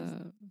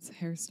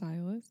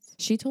hairstylist.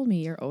 She told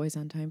me you're always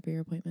on time for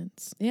your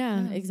appointments.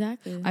 Yeah,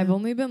 exactly. I've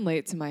only been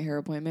late to my hair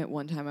appointment.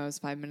 One time I was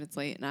 5 minutes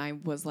late and I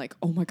was like,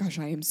 oh my gosh,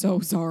 I am so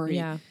sorry.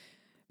 Yeah.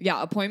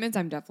 Yeah, appointments,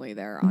 I'm definitely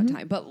there on Mhm.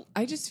 time. But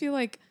I just feel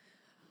like,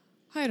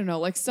 I don't know,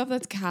 like stuff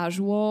that's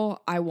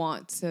casual, I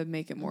want to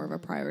make it more of a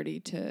priority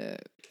to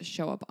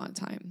show up on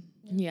time.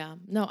 Yeah.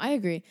 No, I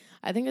agree.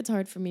 I think it's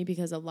hard for me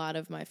because a lot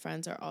of my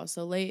friends are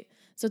also late.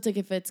 So it's like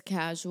if it's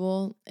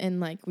casual and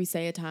like we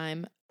say a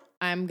time,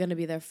 I'm going to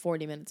be there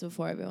 40 minutes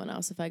before everyone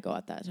else if I go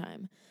at that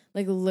time.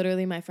 Like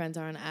literally my friends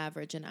are on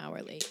average an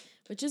hour late,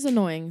 which is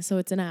annoying. So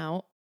it's an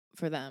out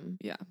for them.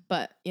 Yeah.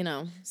 But, you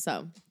know,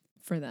 so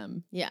For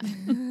them. yeah.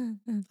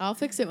 I'll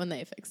fix it when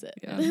they fix it.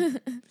 Yeah.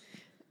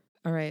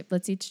 All right.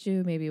 Let's each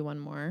do maybe one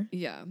more.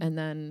 Yeah. And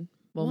then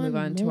we'll One move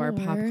on to our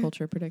pop more?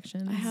 culture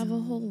predictions. I have a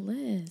whole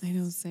list. I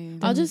know, same.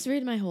 I'll just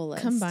read my whole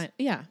list. Combine.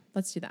 Yeah.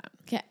 Let's do that.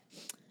 Okay.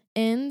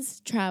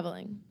 Ends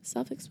traveling.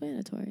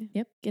 Self-explanatory.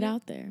 Yep. Get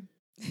out there.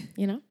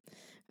 You know?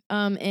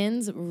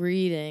 Ends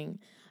reading.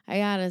 I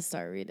gotta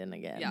start reading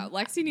again. Yeah,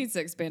 Lexi needs to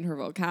expand her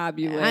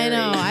vocabulary. I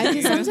know.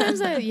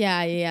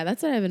 Yeah.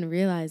 That's what I've been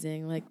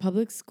realizing. Like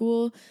public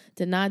school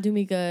did not do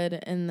me good,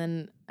 and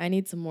then I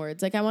need some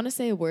words. Like I want to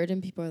say a word,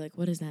 and people are like,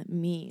 "What does that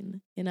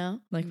mean?" You know?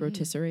 Like Mhm.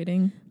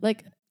 rotisserie.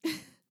 Like,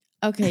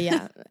 okay,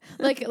 yeah.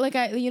 like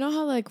I, you know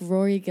how like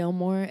Rory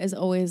Gilmore is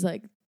always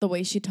like the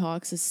way she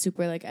talks is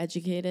super like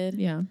educated.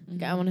 Yeah.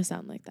 Like, I want to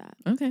sound like that.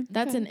 Okay.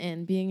 That's Okay. an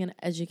in being an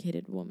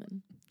educated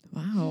woman.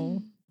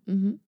 Wow.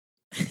 Mm-hmm.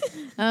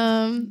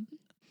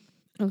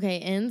 Okay,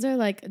 ends are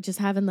like just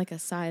having like a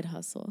side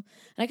hustle.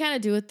 And I kind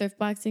of do with thrift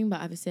boxing,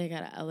 but obviously I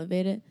gotta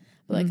elevate it.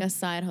 But like a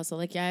side hustle,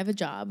 like yeah, I have a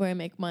job where I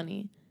make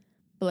money,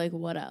 but like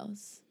what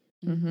else?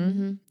 Mm-hmm.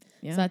 Mm-hmm.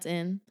 Yeah. So that's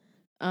in.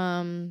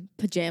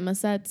 Pajama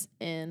sets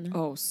in.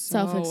 Oh, so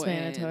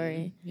Self-explanatory.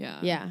 in. Yeah.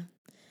 Yeah.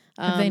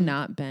 Have they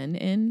not been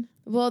in?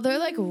 Well, they're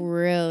like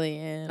really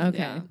in. Okay.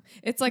 Yeah.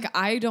 It's like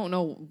I don't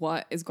know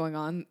what is going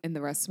on in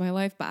the rest of my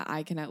life, but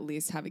I can at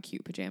least have a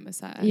cute pajama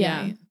set.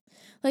 Yeah. right?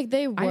 Like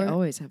they I were.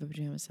 always have a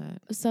pajama set.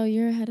 So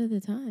you're ahead of the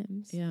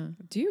times. Yeah.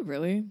 Do you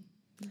really?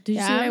 Did you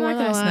Yeah, see what I I'm wore not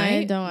gonna last lie,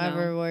 night? Don't No.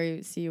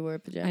 ever see you wear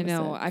pajamas. I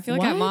know. I feel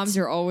like at What? moms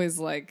you're always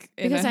like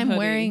in Because a I'm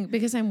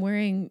hoodie.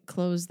 wearing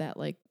clothes that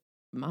like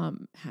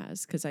mom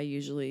has because I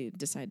usually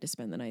decide to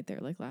spend the night there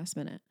like last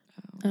minute.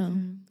 Oh.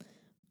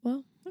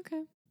 Well,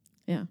 Okay.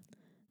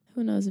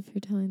 who knows if you're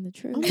telling the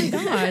truth? Oh my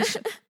gosh.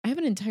 I have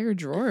an entire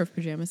drawer of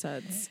pajama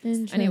sets.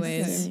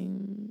 Anyways.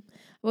 Interesting.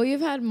 Well,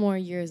 you've had more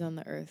years on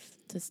the earth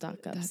to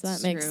stock up, so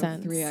that makes true.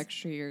 sense. 3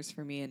 extra years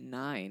for me and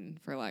 9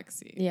 for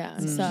Lexi. Yeah.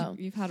 Mm. So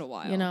You've had a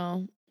while. you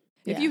know,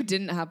 If yeah. you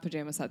didn't have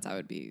pajama sets, I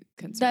would be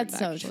concerned. That's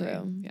so actually.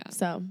 true. Yeah.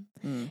 So,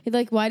 Mm.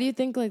 like, why do you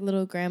think like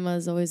little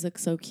grandmas always look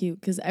so cute?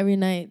 Because every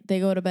night they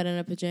go to bed in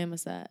a pajama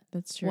set.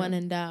 That's true. When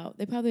in doubt,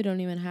 they probably don't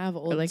even have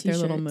old or like t-shirts.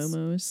 their little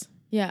moo-moos.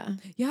 Yeah.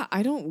 Yeah,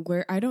 I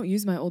don't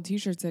use my old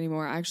t-shirts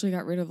anymore. I actually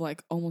got rid of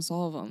like almost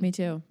all of them. Me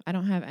too. I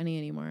don't have any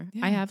anymore.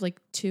 Yeah. I have like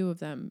 2 of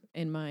them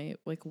in my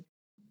like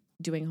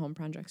doing home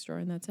projects drawer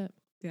and that's it.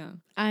 Yeah.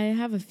 I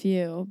have a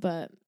few,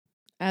 but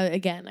I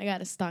got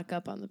to stock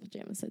up on the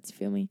pajama sets. You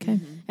feel me? Okay.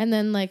 And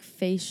then like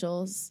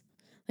facials,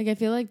 like I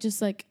feel like just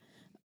like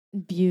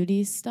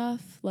beauty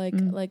stuff, like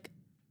Mm. like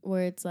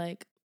where it's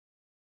like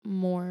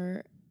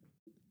more.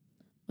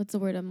 What's the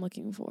word I'm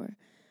looking for?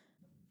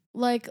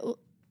 Like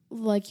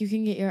you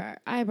can get your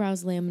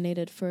eyebrows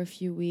laminated for a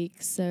few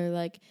weeks, or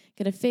like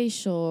get a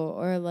facial,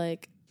 or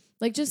like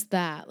just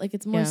that. Like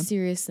it's more Yeah.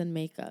 serious than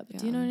makeup.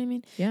 Do you know Yeah. what I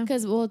mean? Yeah.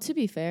 Because, well, to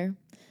be fair,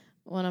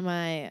 one of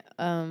my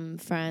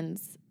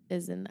friends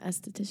is in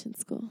esthetician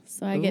school,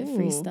 so I get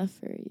free Ooh. stuff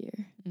for a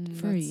year.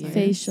 For a year.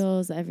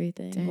 Facials,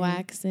 everything, Dang.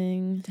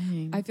 waxing,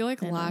 Dang. I feel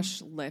like I know.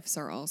 lash lifts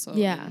are also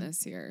Yeah. in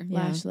this year. Yeah.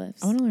 lash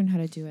lifts. I want to learn how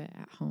to do it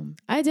at home.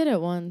 I did it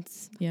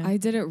once. Yeah. I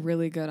did it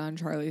really good on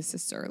Charlie's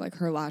sister. Like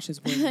her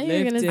lashes were I thought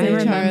you were lifted. gonna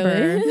say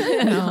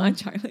Charlie. No, No. on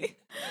Charlie.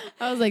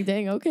 I was like,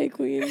 dang, okay,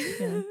 queen.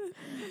 Yeah.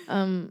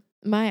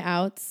 My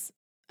outs.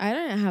 I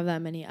don't have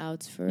that many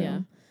outs for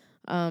Yeah.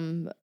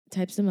 real.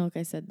 Types of milk.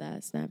 I said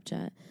that.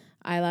 Snapchat.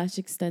 Eyelash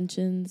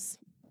extensions.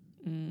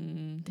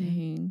 Mm.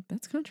 Dang.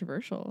 That's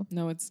controversial.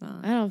 No, it's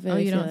not. I don't feel. Oh,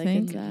 you don't like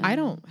think? It's that. I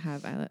don't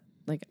have I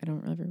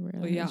don't ever wear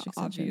Well, yeah, eyelash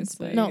extensions,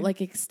 obviously. but- No,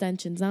 like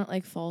extensions, not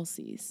like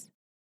falsies.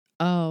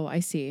 Oh,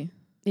 I see.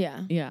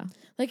 Yeah. Yeah.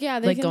 Like yeah,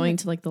 they Like can going look-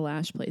 to like the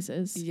lash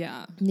places.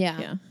 Yeah. Yeah.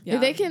 Yeah. Yeah.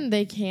 Like,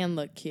 they can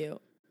look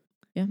cute.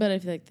 Yeah. But I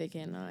feel like they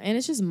cannot. And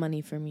it's just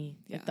money for me.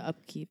 Yeah. Like the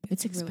upkeep.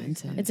 It's It's really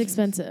expensive. It's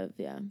expensive,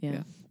 yeah. Yeah.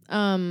 Yeah.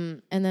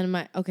 And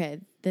then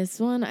this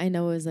one I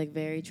know is like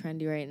very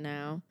trendy right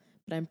now,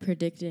 but I'm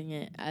predicting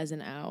it as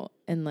an out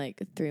in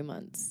like 3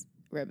 months.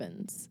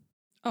 Ribbons.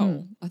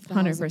 Oh,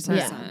 100%.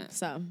 Yeah.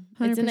 So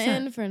it's an 100%.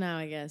 in for now,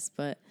 I guess,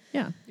 but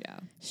Yeah.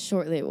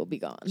 shortly it will be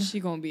gone. She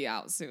gonna be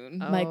out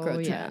soon. Oh, Micro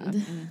yeah.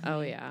 trend.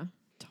 Oh yeah.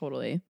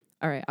 Totally.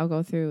 All right, I'll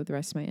go through the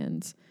rest of my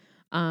ends.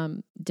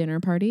 Dinner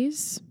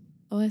parties.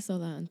 Oh, I saw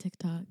that on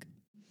TikTok.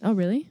 Oh,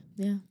 really?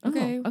 Yeah.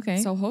 Okay. Oh, okay.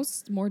 So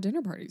host more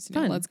dinner parties.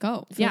 Now. Fun. Let's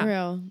go. For Yeah.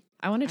 real.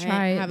 I want to I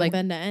try haven't like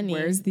been to any.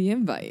 Where's the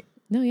invite?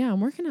 no, yeah, I'm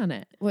working on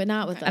it. Well,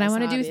 not with us. And I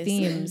want to do obviously.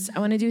 themes. I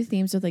want to do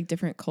themes with like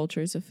different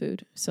cultures of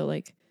food. So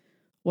like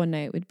one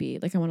night would be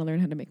like I want to learn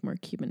how to make more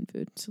Cuban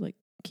food. So like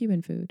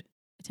Cuban food,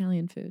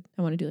 Italian food.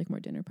 I want to do like more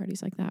dinner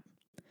parties like that.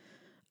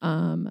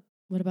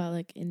 What about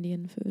like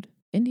Indian food?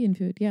 Indian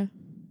food, yeah.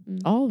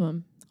 Mm. All of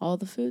them. All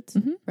the foods?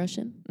 Mhm.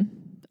 Russian?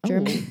 Oh,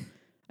 German?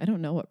 I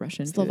don't know what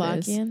Russian food is.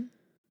 Slovakian?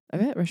 I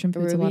bet Russian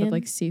food's a lot of Peruvian?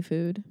 like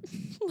seafood.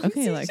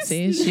 Okay,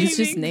 Lexi. Just She's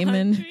just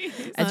naming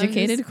countries.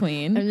 educated I'm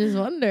queen. just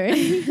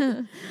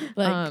wondering.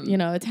 Like, Um,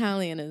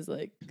 Italian is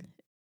like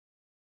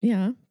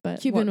Yeah,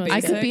 but Cuban was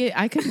I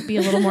good. could be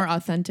a little more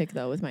authentic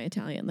though with my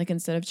Italian. Like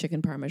instead of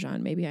chicken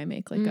parmesan, maybe I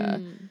make like a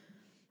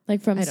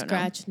like from I don't know.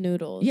 scratch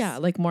noodles. yeah,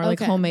 like more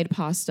like Okay. homemade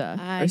pasta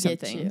I or get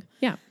something. you.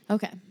 Yeah.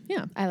 Okay.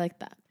 Yeah. I like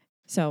that.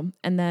 So,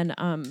 and then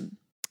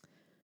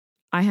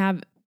I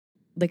have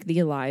like the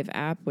Alive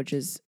app, which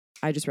is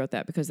I just wrote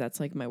that because that's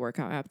like my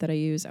workout app that I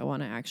use. I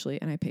want to actually,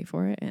 and I pay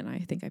for it, and I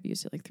think I've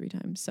used it like 3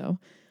 times. So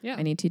Yeah.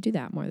 I need to do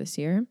that more this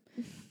year.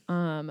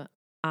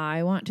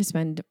 I want to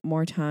spend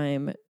more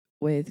time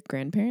with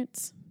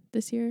grandparents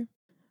this year,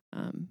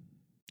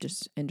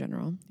 just in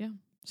general. Yeah.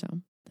 So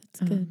That's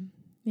good.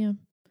 Yeah.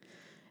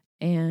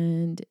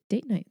 And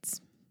date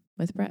nights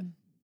with Brett.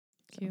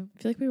 Cute.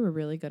 I feel like we were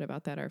really good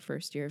about that our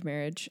first year of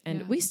marriage. And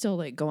Yeah. we still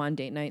like go on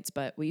date nights,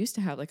 but we used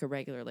to have like a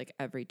regular, like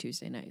every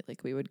Tuesday night.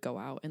 Like we would go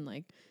out and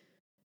like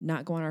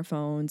not go on our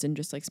phones and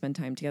just like spend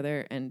time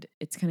together. And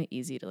it's kind of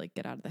easy to like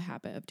get out of the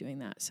habit of doing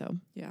that. So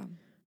Yeah.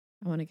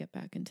 I want to get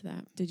back into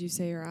that. Did you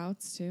say your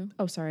outs too?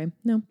 Oh, sorry.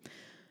 No.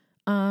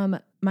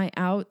 My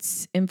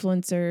outs,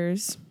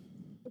 influencers.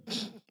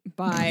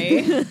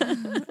 Bye.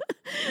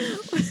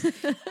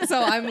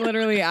 So I'm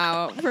literally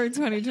out for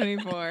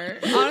 2024.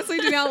 Honestly,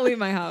 do not leave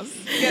my house.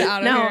 Get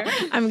out of No,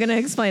 here. I'm going to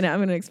explain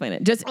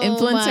it. Just influencers.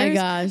 Oh my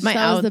gosh. my that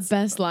outs. was the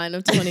best line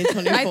of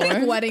 2024. I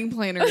think wedding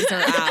planners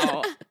are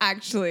out,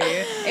 actually.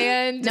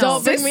 And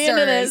Don't bring me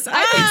into this.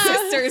 I think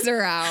sisters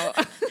are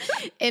out.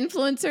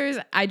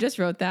 Influencers, I just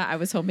wrote that. I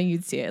was hoping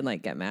you'd see it and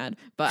like get mad,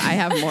 but I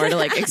have more to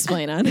like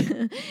explain on.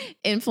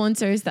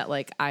 Influencers that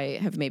like I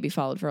have maybe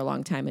followed for a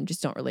long time and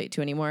just don't relate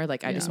to anymore.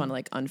 Like I just want to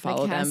like unfollow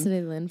like them.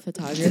 Cassidy Lynn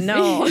photography.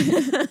 No.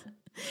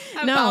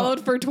 I've No.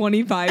 followed for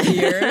 25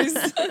 years.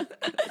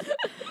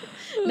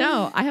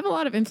 No, I have a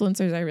lot of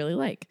influencers I really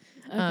like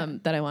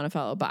that I want to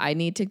follow, but I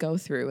need to go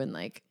through and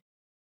like,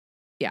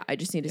 yeah, I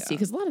just need to see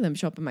because a lot of them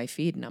show up in my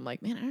feed and I'm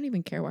like, man, I don't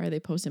even care why are they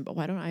posting, but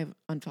why don't I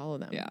unfollow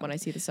them when I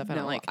see the stuff I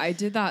don't like? I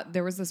did that.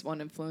 There was this one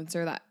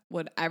influencer that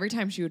would, every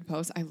time she would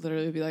post, I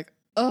literally would be like,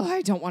 oh,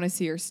 I don't want to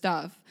see her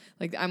stuff.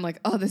 Like, I'm like,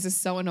 oh, this is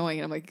so annoying.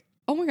 And I'm like,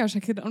 oh my gosh, I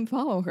could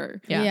unfollow her.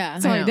 Yeah.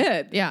 So I know.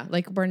 did. Yeah,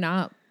 like we're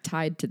not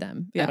tied to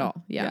them at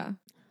all. Yeah.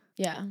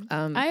 Yeah.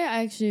 Um, I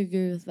actually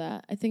agree with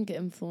that. I think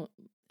I'm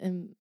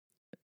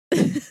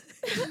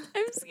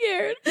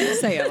scared.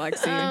 Say it,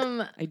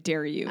 Lexi. I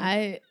dare you.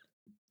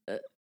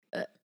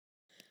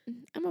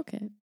 I'm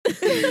okay.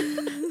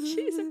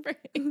 she's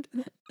afraid.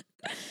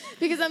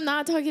 Because I'm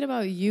not talking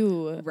about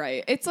you.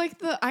 Right. It's like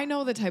I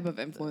know the type of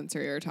influencer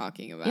you're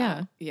talking about.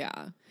 Yeah.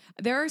 Yeah.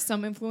 There are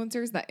some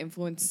influencers that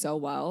influence so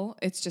well.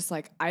 It's just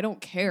like, I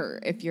don't care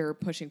if you're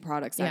pushing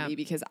products at me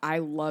because I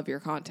love your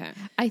content.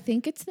 I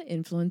think it's the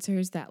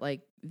influencers that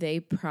like they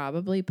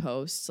probably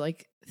post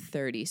like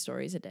 30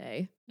 stories a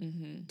day.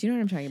 Mm-hmm. Do you know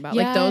what I'm talking about?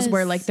 Like those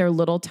where like Yes. their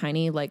little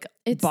tiny like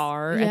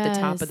bar at the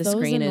top of the those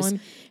screen is annoy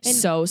me. And-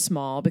 so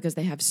small because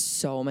they have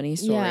so many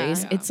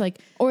stories. Yeah. It's like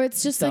Or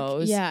it's just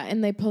those. like,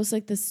 and they post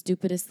like the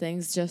stupidest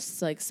things just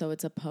like so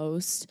it's a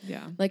post.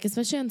 Yeah. Like,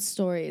 especially on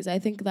stories. I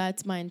think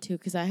that's mine too,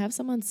 because I have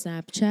some on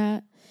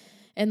Snapchat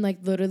and like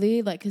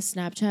literally, like, because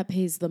Snapchat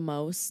pays the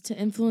most to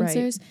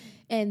influencers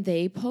and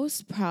they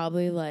post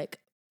probably like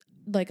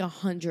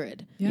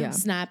 100 Yeah.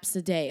 snaps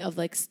a day of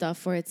like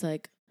stuff where it's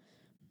like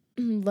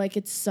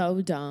it's so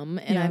dumb.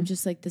 And Yeah. I'm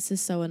just like, this is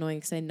so annoying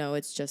because I know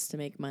it's just to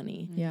make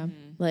money. yeah.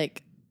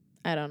 Like,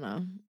 I don't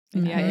know.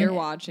 Yeah, Mhm. you're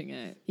watching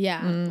it.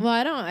 Yeah. Mm. Well,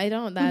 I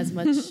don't that as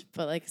much,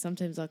 but like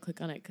sometimes I'll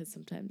click on it because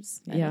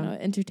sometimes I Yeah. don't know,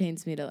 it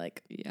entertains me to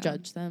like Yeah.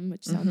 judge them,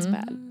 which sounds Mhm.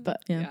 bad.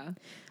 But Yeah.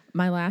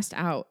 My last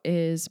out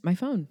is my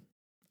phone.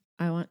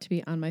 I want to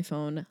be on my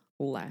phone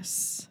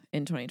less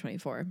in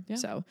 2024. Yeah.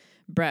 So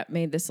Brett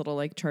made this little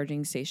like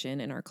charging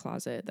station in our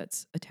closet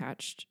that's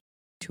attached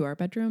to our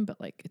bedroom,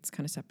 but like it's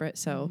kind of separate.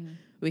 So Mhm.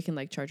 we can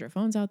like charge our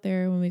phones out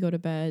there when we go to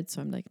bed.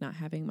 So I'm like not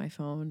having my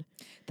phone.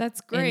 That's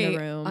in the great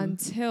room.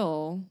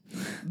 until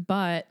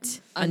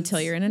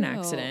Until you're in an Until-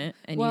 accident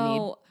and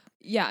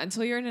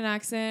until you're in an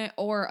accident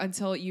or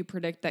until you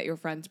predict that your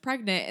friend's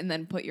pregnant and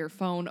then put your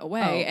phone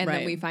away Oh, and then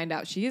right. we find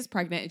out she is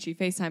pregnant and she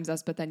FaceTimes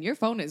us, but then your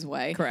phone is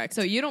away. Correct.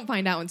 So you don't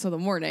find out until the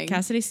morning.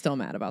 Cassidy's still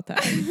mad about that.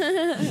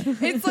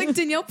 It's like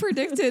Danielle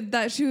predicted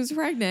that she was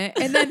pregnant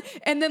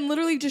and then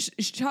literally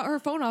just shut her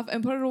phone off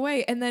and put it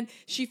away. And then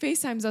she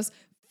FaceTimes us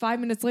 5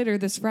 minutes later,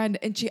 this friend,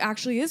 and she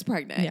actually is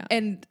pregnant. Yeah.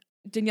 And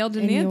Danielle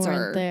didn't and you answer.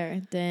 weren't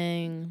there.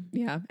 Dang.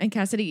 Yeah. And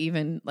Cassidy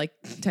even like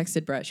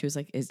texted Brett. She was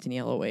like, is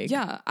Danielle awake?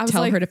 Yeah. I was Tell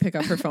like, her to pick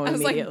up her phone I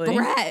was immediately. like,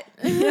 Brett,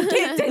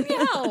 get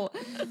Danielle.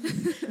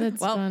 That's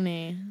Well,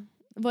 funny.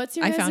 What's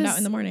your I found guys' out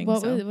in the morning,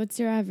 What so. what's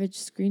your average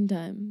screen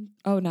time?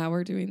 Oh, now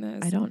we're doing this.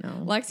 I don't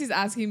know. Lexi's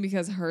asking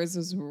because hers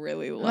was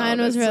really low. Mine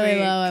was this really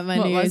week. low at my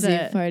What New was Year's Eve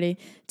it? party.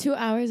 2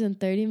 hours and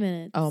 30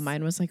 minutes. Oh,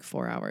 mine was like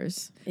 4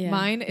 hours. Yeah.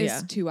 Mine is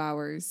Yeah. 2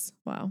 hours.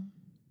 Wow.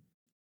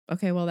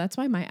 Okay, well, that's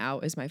why my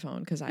out is my phone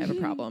because I have a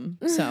problem.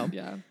 So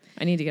Yeah.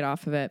 I need to get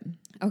off of it.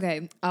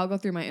 Okay, I'll go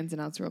through my ins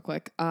and outs real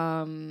quick.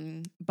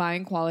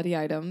 Buying quality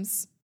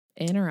items.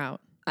 In or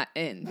out?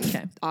 In.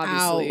 Okay.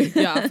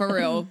 Obviously. Yeah, for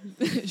real.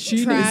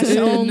 Trash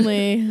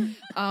only.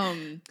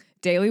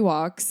 Daily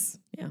walks.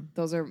 Yeah.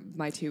 Those are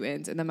my 2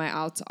 ins. And then my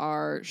outs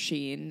are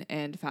Shein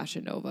and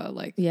Fashion Nova.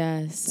 Like,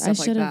 Yes, I Stuff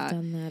like should have that.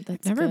 done that.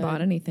 That's Never good.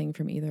 bought anything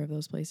from either of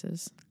those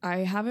places. I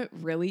haven't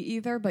really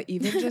either, but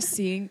even just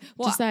seeing,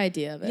 well, Just the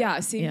idea of it. yeah,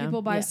 seeing Yeah.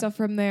 people buy Yeah. stuff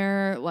from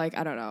there, like,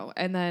 I don't know.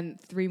 And then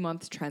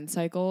 3-month trend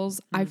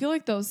cycles. I feel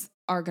like those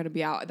are going to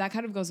be out. That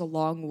kind of goes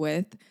along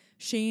with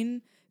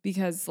Shein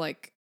because,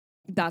 like,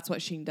 that's what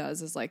Shein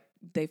does is, like,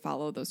 they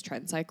follow those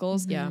trend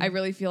cycles. Yeah. I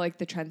really feel like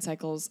the trend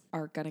cycles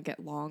are going to get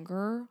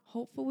longer,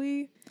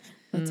 hopefully.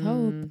 Let's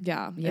hope.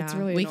 Yeah, Yeah, it's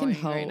really we can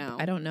annoying hope. right now.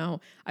 I don't know.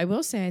 I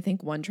will say, I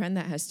think one trend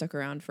that has stuck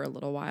around for a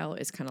little while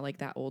is kind of like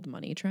that old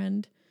money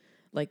trend,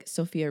 like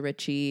Sophia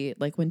Richie,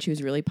 like when she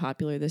was really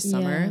popular this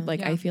summer. Yeah.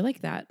 Like Yeah. I feel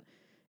like that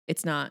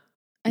it's not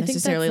I think that's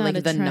necessarily not like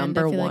a the trend.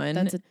 number I feel one.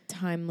 Like that's a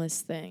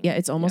timeless thing. Yeah,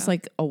 it's almost Yeah.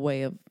 like a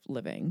way of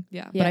living.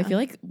 Yeah. But I Yeah. feel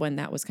like when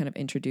that was kind of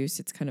introduced,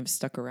 it's kind of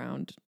stuck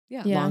around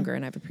Yeah. Yeah. longer,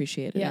 and I've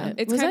appreciated Yeah. it.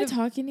 It's Was kind I of-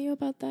 talking to you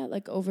about that?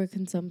 Like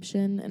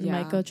overconsumption and Yeah.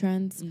 micro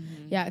trends? Mhm.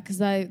 Yeah, because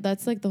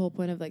that's like the whole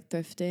point of like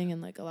thrifting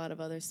and like a lot of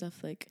other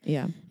stuff. Like,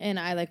 Yeah, and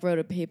I like wrote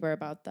a paper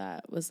about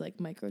that, was like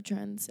micro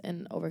trends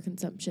and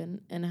overconsumption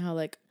and how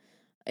like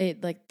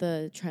it like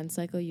the trend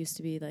cycle used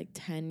to be like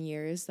 10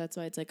 years. That's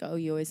why it's like, oh,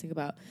 you always think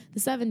about the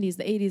 70s,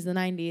 the 80s, the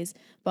 90s,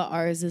 but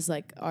ours is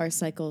like our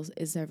cycle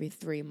is every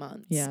 3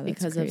 months. Yeah, that's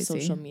because of crazy.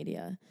 social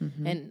media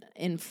Mhm. and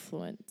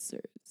influencers.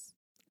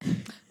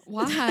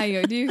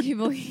 Why do you keep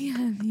looking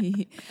at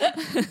me?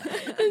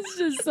 It's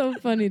just so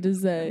funny to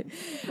say,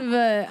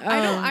 but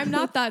I don't. I'm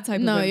not that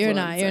type. No, of you're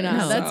not. You're not.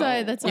 No. That's why.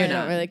 so- That's why You're I don't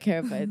not. really care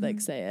if I like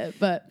say it,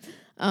 but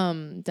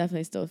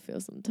definitely still feel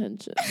some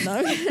tension.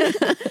 No.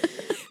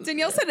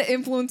 Danielle said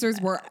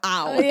influencers were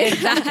out. Oh,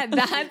 yeah. And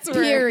that's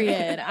where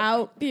period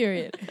out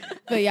period.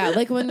 But yeah,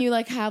 like when you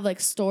like have like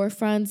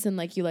storefronts and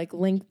like you like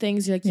link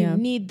things, you're like Yeah. you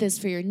need this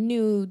for your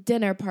new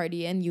dinner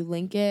party, and you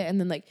link it, and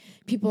then like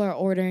people are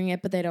ordering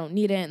it but they don't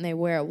need it, and they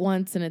wear it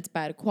once and it's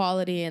bad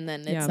quality, and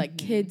then it's Yeah. like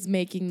kids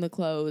making the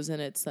clothes,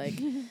 and it's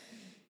like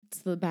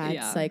it's the bad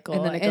Yeah. cycle,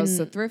 And then it goes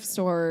to thrift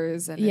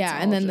stores, and yeah,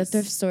 it's and all then the just-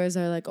 thrift stores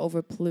are like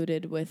over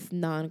polluted with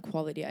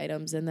non-quality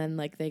items, and then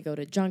like they go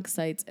to junk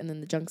sites, and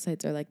then the junk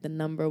sites are like the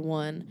number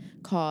one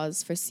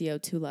cause for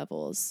CO2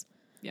 levels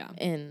Yeah.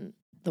 in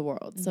the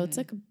world. So it's Mhm.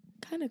 like a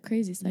kind of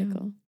crazy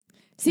cycle.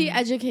 See,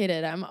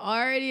 educated. I'm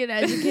already an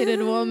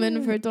educated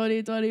woman for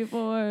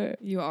 2024.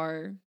 You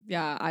are.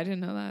 Yeah, I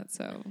didn't know that.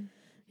 So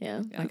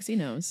Yeah. yeah. Lexi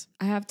knows.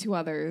 I have 2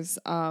 others.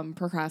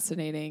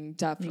 Procrastinating,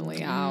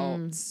 definitely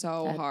out.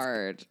 So That's-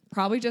 hard.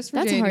 Probably just for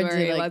that's hard to,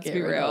 January. like, Let's get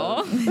be rid real.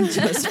 of.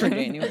 Just for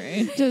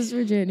January. Just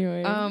for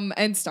January.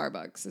 And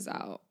Starbucks is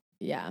out.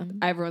 yeah.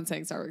 Everyone's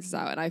saying Starbucks is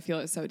out, and I feel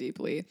it so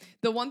deeply.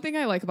 The one thing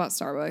I like about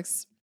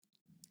Starbucks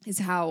is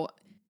how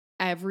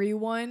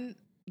everyone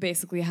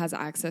basically has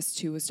access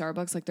to a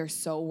Starbucks. Like, they're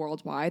so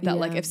worldwide that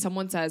like Yeah. if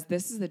someone says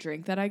this is the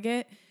drink that I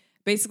get,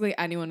 basically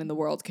anyone in the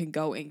world can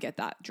go and get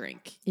that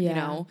drink. You Yeah.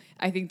 know,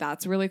 I think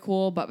that's really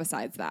cool. But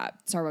besides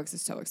that, Starbucks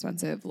is so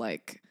expensive.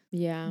 Like,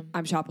 Yeah.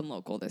 I'm shopping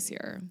local this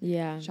year.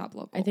 Yeah. Shop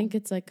local. I think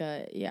it's like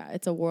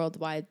it's a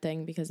worldwide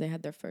thing because they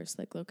had their first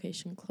like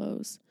location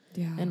close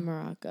yeah, in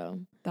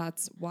Morocco.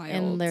 that's wild.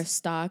 And their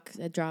stock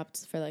it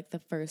dropped for like the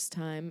first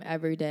time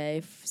every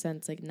day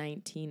since like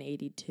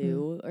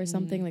 1982 or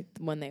something, like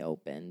when they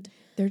opened.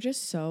 They're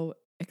just so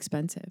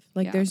expensive.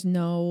 Like Yeah. there's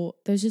no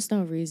There's just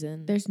no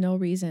reason.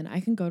 reason. I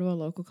can go to a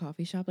local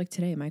coffee shop. Like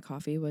today, my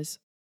coffee was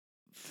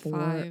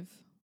 5.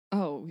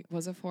 Oh,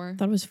 was it 4? I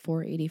thought it was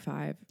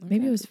 $4.85. Maybe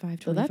Okay. it was So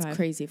 $5.25. that's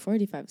crazy.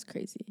 485 is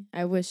crazy.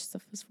 I wish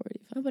stuff was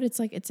 485. Oh, but it's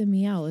like it's a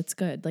meal. It's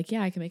good. Like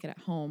yeah, I can make it at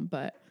home,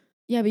 but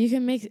Yeah, but you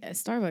can make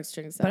Starbucks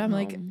drinks. But at I'm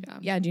like, home.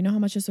 yeah. Do you know how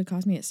much this would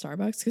cost me at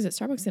Starbucks? Because at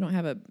Starbucks they don't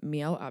have a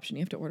meal option.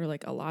 You have to order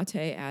like a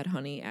latte, add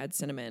honey, add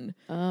cinnamon.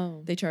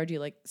 oh, They charge you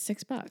like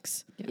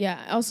 $6.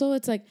 yeah. Also,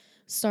 it's like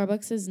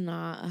Starbucks is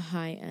not a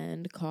high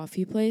end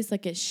coffee place.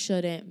 Like it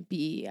shouldn't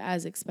be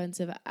as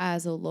expensive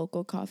as a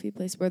local coffee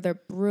place where they're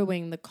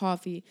brewing the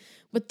coffee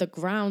with the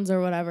grounds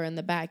or whatever in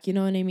the back. You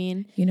know what I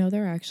mean? You know,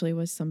 there actually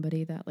was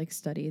somebody that like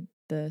studied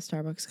the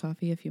Starbucks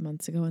coffee a few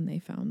months ago, and they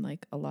found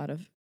like a lot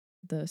of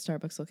the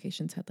Starbucks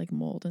locations had like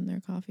mold in their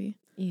coffee.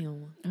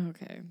 Ew.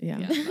 Okay. Yeah.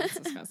 That's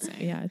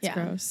disgusting. Yeah, it's Yeah.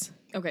 gross.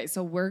 Okay,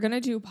 so we're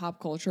gonna do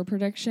pop culture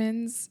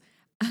predictions.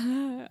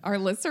 Our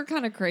lists are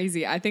kind of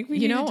crazy. I think we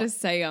You need know, to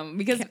just say them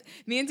because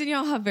me and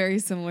Danielle have very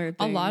similar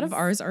things. A lot of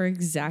ours are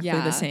exactly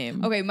the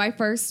same. Okay, my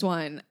first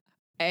one,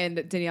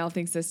 and Danielle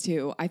thinks this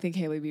too. I think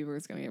Hailey Bieber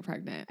is gonna get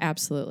pregnant.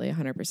 Absolutely,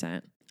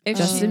 100%. If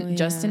Justin yeah.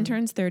 Justin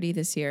turns 30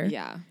 this year.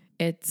 yeah,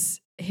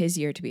 It's his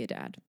year to be a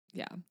dad.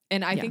 yeah,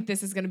 and I Yeah. think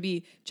this is gonna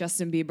be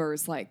Justin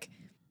Bieber's like.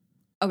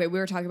 Okay, we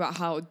were talking about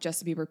how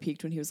Justin Bieber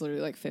peaked when he was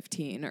literally like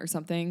 15 or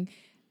something.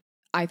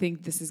 I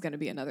think this is gonna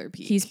be another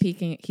peak. He's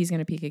peaking. He's going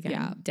to peak again.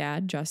 Yeah.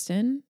 Dad,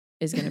 Justin,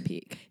 is gonna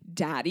peak.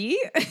 Daddy.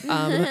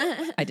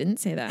 I didn't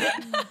say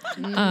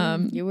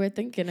that. You were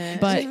thinking it.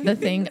 But the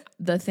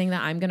thing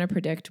that I'm gonna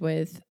predict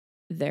with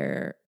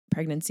their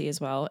pregnancy as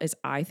well is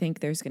I think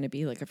there's gonna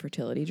be like a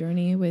fertility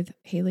journey with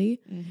Haley,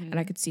 and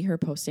I could see her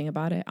posting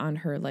about it on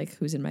her like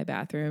Who's in My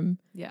Bathroom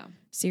Yeah.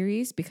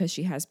 series because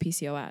she has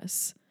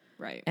PCOS,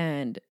 Right.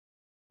 and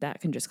that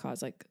can just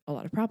cause like a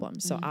lot of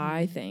problems. So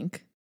I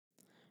think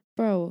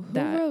Bro, who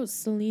that- wrote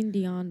Celine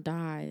Dion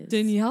dies?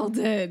 Danielle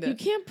did. You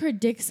can't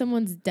predict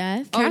someone's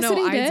death. Oh, no,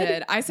 Cassidy I did?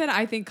 did. I said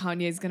I think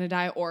Kanye's going to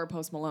die or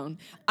Post Malone.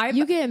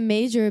 You get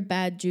major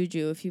bad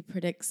juju if you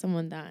predict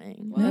someone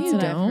dying. No, That's you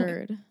what don't. I've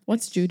heard.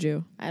 what's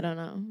juju? I don't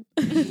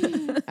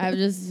know. I've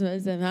just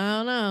said, I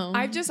don't know.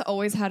 I've just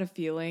always had a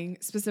feeling,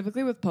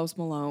 specifically with Post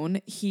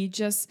Malone, he's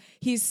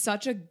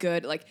such a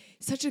good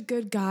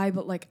guy,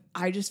 but like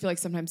I just feel like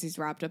sometimes he's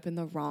wrapped up in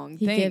the wrong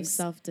he things. gives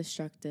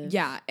self-destructive.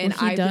 Yeah, and Well,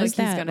 he I feel like does he's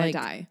that, gonna like,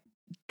 die.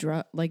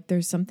 Like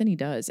there's something he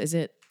does. Is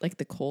it like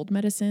the cold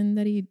medicine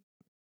that he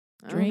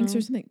I don't drinks know.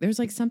 or something? There's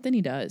like something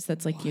he does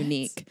that's like What?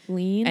 unique.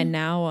 Lean. And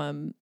now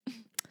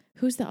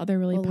who's the other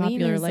really Well, lean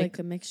popular is like like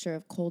a mixture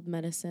of cold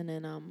medicine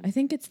and I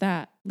think it's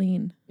that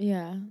lean.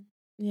 yeah.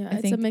 Yeah, I it's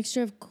a think-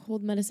 mixture of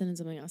cold medicine and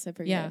something else. I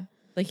forget. Yeah.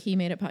 Like he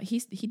made it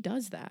he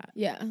does that.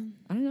 Yeah.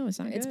 I don't know, it's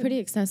not It's good. pretty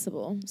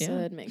accessible, so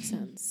Yeah. it makes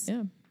sense.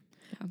 Yeah.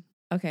 Yeah.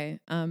 Okay.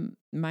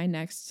 My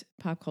next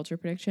pop culture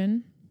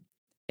prediction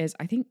is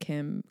I think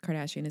Kim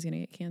Kardashian is gonna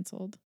get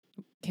canceled.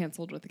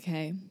 Canceled with a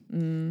K.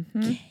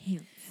 Mm-hmm.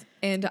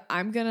 And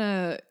I'm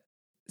gonna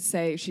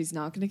say she's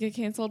not gonna get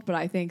canceled, but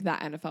I think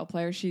that NFL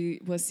player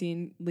she was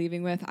seen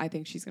leaving with, I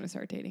think she's gonna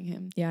start dating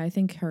him. Yeah, I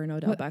think her and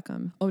Odell What?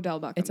 Beckham. Odell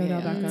Beckham. It's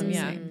Odell that's Beckham, what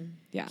yeah. I'm saying.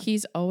 Yeah.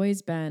 He's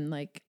always been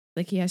like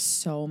he has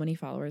so many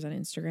followers on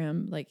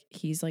Instagram. Like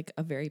he's like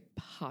a very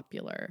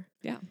popular.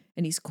 Yeah.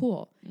 And he's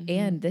cool. Mhm.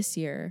 And this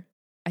year,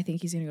 I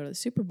think he's gonna go to the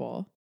Super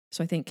Bowl.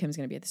 So I think Kim's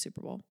gonna be at the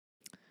Super Bowl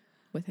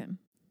with him.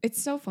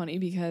 It's so funny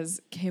because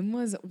Kim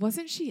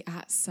wasn't she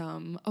at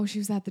she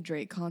was at the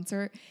Drake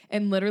concert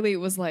and literally it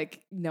was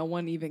like no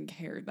one even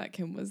cared that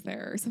Kim was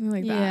there or something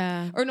like that.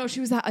 Yeah. Or no, she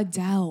was at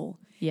Adele.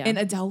 Yeah. And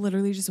Adele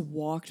literally just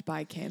walked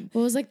by Kim.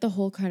 Well, it was like the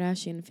whole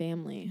Kardashian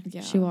family.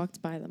 Yeah. She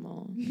walked by them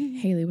all.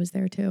 Haley was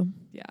there too.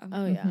 Yeah.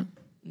 Oh yeah.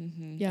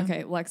 Mm-hmm. Yeah.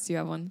 Okay, Lex, do you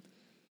have one?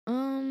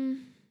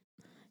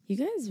 You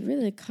guys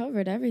really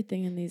covered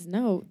everything in these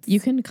notes. You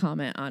can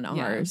comment on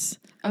Yeah. ours.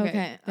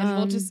 Okay. Then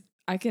we'll just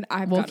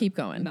I've We'll got keep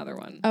going. another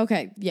one.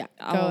 Okay. Yeah.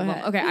 All Go of them.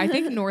 ahead. Okay, I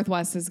think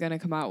Northwest is gonna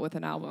come out with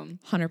an album.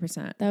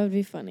 100%. That would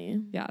be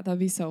funny. Yeah, that'd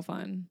be so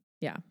fun.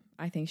 Yeah,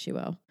 I think she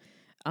will.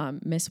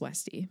 Miss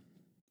Westy.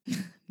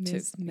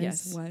 Miss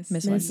yes, West.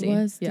 Miss Miss Westy.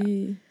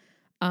 Westy.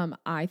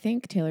 I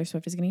think Taylor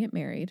Swift is going to get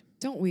married.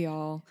 Don't we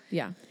all?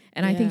 Yeah.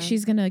 And I think Yeah.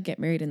 she's going to get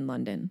married in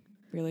London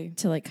Really?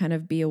 to like kind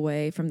of be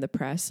away from the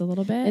press a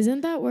little bit.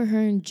 Isn't that where her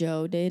and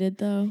Joe dated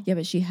though? Yeah,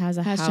 but she has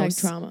a Hashtag house.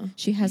 trauma.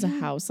 She has a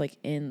house like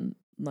in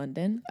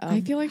London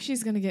I feel like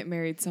she's gonna get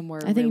married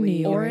somewhere. I think really,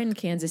 New York. or in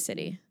Kansas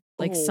City.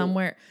 Like Oh.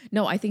 somewhere.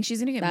 No, I think she's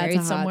going to get That's a married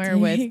hot somewhere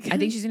with take. I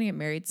think she's going to get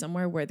married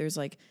somewhere where there's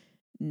like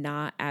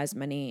not as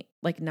many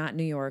like not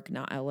New York,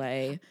 not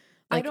LA,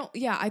 I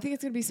think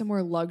it's gonna be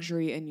somewhere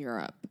luxury in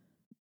Europe.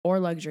 or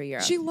luxury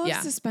Europe. She loves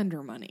yeah. to spend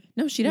her money.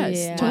 No, she does.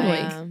 Yeah.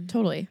 Totally.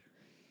 Totally.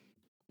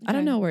 I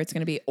don't Okay. know where it's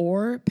going to be.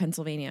 Or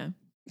Pennsylvania,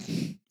 where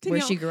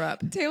Danielle, she grew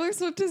up. Taylor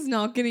Swift is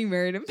not getting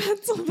married in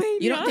Pennsylvania.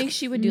 You don't think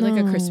she would do like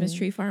a Christmas No.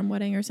 tree farm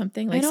wedding or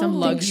something? I Like don't some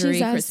think luxury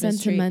she's as Christmas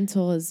tree?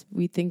 sentimental as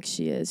we think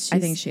she is. I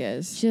think she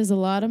is. She has a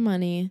lot of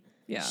money.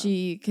 Yeah.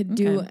 She could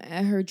do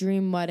her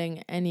dream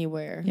wedding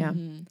anywhere. Yeah.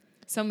 Mhm.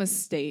 Some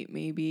estate,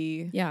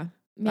 maybe. Yeah.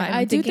 Yeah, I'm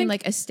I do thinking think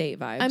like estate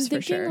vibes I'm for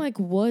thinking sure. like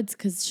woods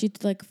because she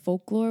did like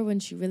folklore when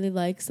she really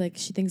likes like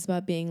she thinks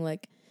about being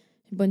like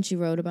when she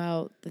wrote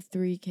about the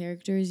three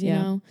characters, you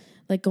Yeah. know,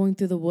 like going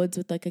through the woods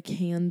with like a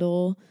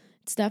candle.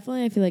 It's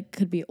definitely I feel like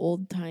could be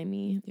old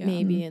timey, Yeah.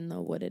 maybe in the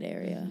wooded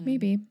area.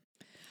 Maybe.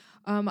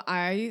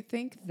 I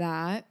think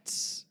that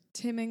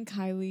Tim and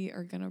Kylie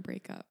are gonna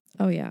break up.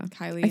 Oh yeah.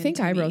 Kylie. I think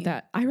and I wrote Timmy.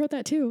 that. I wrote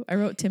that too. I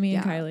wrote Timmy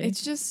and Kylie.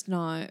 It's just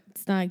not.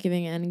 It's not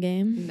giving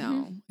endgame.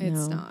 No,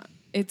 it's No. not.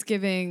 It's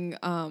giving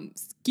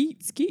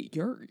skeet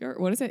your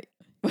what is it?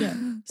 yeah.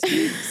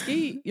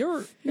 Ski.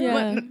 You're.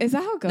 Yeah. What, is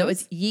that how it goes? No,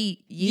 it's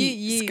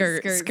yeet,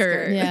 skirt.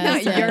 Yeah,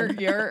 Not same.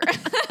 your.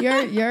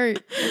 You're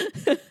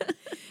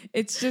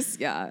It's just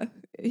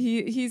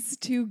he's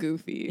too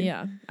goofy.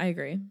 Yeah, I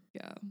agree.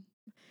 Yeah.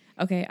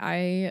 Okay,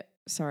 I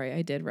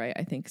did write.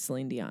 I think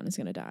Celine Dion is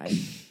gonna die.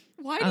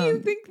 Why do you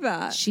think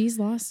that? She's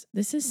lost.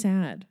 This is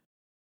sad.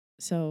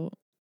 So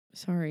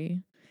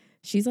sorry.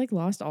 She's like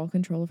lost all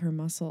control of her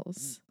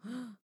muscles.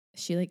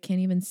 She like can't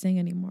even sing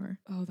anymore.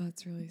 Oh,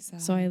 that's really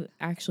sad. So I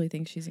actually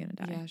think she's gonna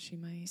die. Yeah, she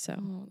might. So.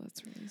 Oh,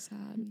 that's really sad.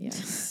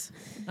 Yes.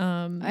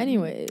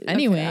 Anyways.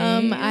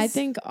 Anyways. I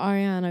think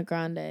Ariana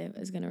Grande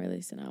is gonna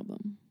release an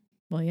album.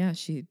 Well, yeah,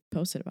 she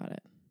posted about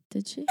it.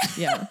 Did she?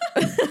 Yeah.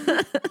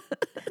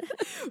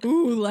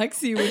 Ooh,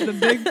 Lexi with the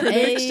big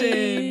prediction.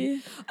 Hey.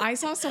 I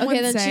saw someone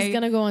Okay, then say, she's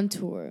gonna go on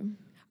tour.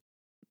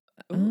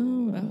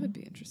 Ooh, that Oh. would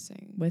be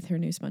interesting. With her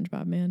new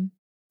SpongeBob man.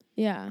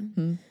 Yeah.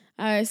 Hmm.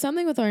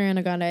 Something with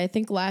Ariana Grande. I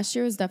think last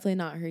year was definitely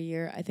not her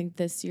year. I think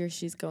this year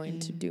she's going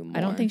to do more.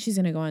 I don't think she's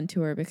going to go on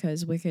tour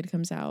because Wicked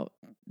comes out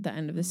the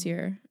end of this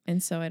year.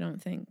 And so I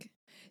don't think.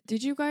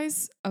 Did you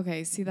guys,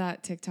 see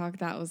that TikTok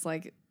that was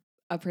like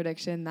a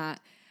prediction that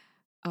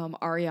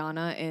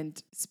Ariana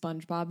and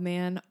SpongeBob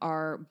Man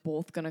are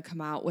both going to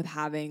come out with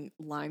having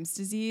Lyme's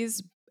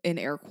disease, in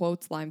air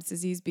quotes, Lyme's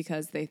disease,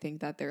 because they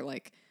think that they're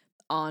like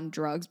on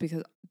drugs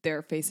because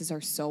their faces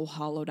are so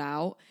hollowed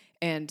out.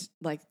 And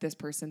like this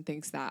person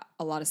thinks that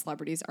a lot of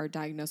celebrities are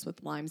diagnosed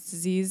with Lyme's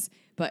disease,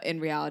 but in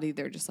reality,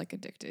 they're just like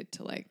addicted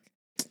to like.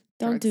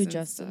 Don't drugs do and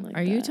Justin stuff. like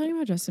Are that. you talking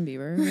about Justin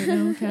Bieber right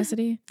now,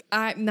 Cassidy?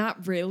 I'm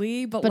not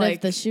really, but But like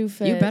if the shoe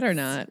fits, You better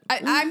not.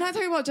 I'm not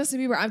talking about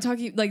Justin Bieber. I'm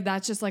talking like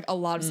that's just like a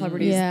lot of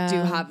celebrities Yeah. do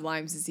have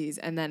Lyme's disease,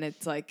 and then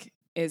it's like,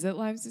 is it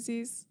Lyme's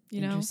disease?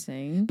 You know.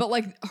 Interesting. But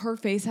like her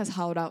face has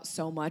hollowed out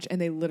so much, and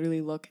they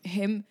literally look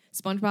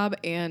SpongeBob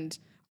and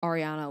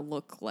Ariana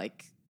look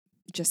like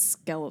just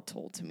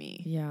skeletal to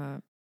me. Yeah,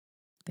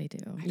 they do.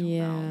 I don't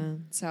know.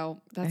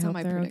 So that's I not hope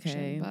my they're prediction.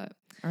 okay. But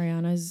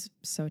Ariana's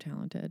so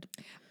talented.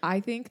 I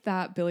think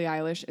that Billie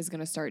Eilish is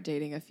gonna start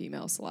dating a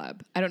female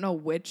celeb. I don't know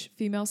which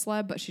female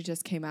celeb, but she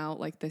just came out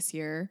like this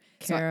year.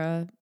 So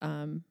Kara,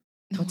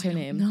 what's her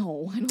name?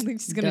 No, I don't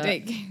think she's gonna Duh.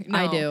 date.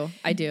 I No.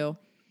 do.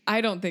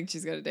 I don't think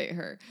she's gonna date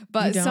her,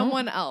 but don't?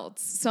 someone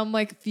else, some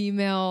like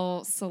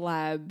female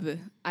celeb.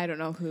 I don't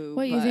know who.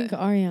 What, you but- think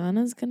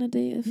Ariana's gonna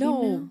date a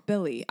female? No,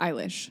 Billie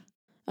Eilish.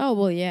 Oh,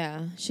 well,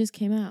 yeah. She just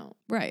came out.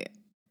 Right.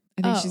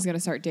 I think Oh. she's gonna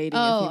start dating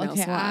a Oh, female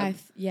okay. celeb.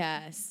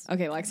 Yes.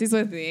 Okay, Lexi's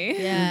with me.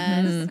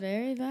 Yes. Mhm.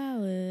 Very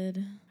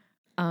valid.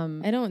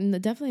 I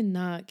Definitely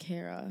not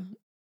Kara.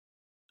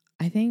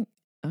 think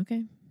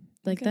okay.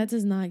 Like, Okay. that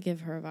does not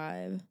give her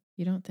vibe.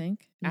 You don't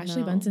think?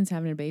 Ashley No. Benson's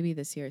having a baby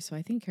this year, so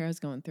I think Kara's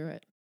going through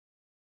it.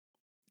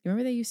 You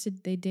remember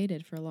they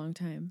dated for a long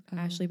time. Oh.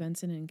 Ashley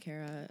Benson and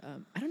Kara.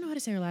 I don't know how to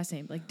say her last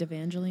name, like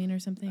Devangeline or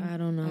something. I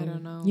don't know. I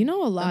don't know. You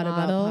know a lot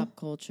about model? pop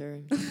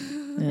culture. I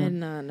Yeah. did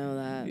not know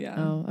that. Yeah.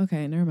 Oh,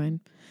 okay, never mind.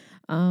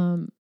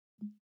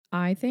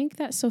 I think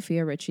that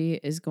Sophia Richie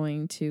is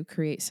going to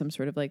create some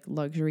sort of like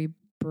luxury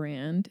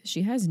brand.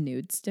 She has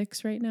nude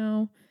sticks right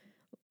now,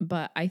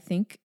 but I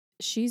think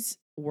she's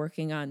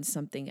working on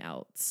something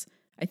else.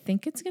 I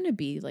think it's going to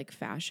be like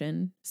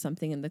fashion,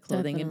 something in the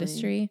clothing Definitely.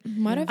 industry.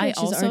 Might have I she's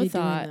also already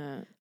thought- doing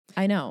that.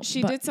 I know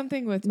She but did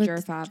something with With-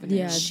 Jerf Avenue.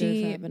 yeah,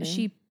 Jerf Avenue.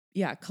 she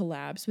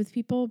collabs with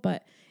people,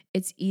 but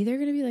it's either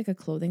going to be like a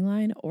clothing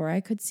line or I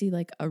could see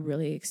like a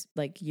really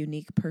like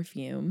unique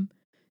perfume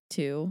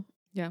too.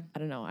 Yeah. I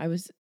don't know.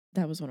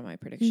 That was one of my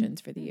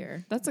predictions for the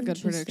year. That's a good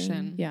Interesting.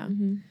 prediction. Yeah.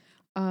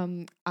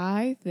 Mhm.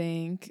 I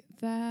think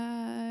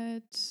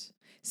that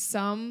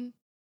some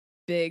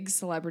big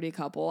celebrity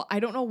couple, I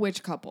don't know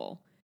which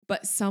couple,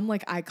 but some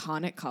like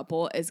iconic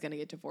couple is going to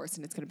get divorced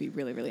and it's going to be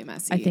really, really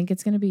messy. I think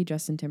it's going to be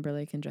Justin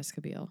Timberlake and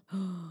Jessica Biel.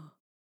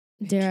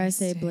 Dare I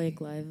say Interesting.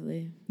 Blake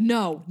Lively?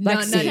 No,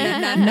 Lexi.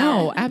 no.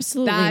 No,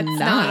 absolutely That's not.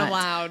 not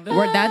allowed.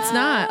 That's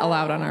not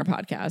allowed on our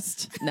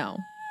podcast. No,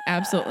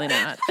 absolutely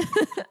not.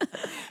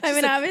 I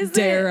mean, obviously.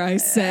 Dare I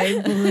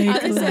say Blake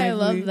Obviously, I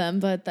love Lively. them,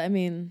 but I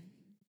mean,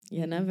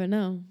 you never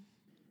know.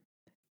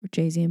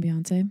 Jay-Z and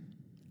Beyonce.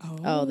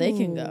 Oh, they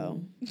can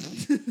go.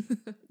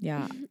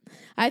 Yeah.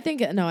 I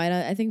think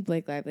I think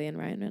Blake Lively and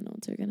Ryan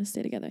Reynolds are gonna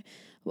stay together.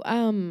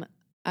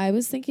 I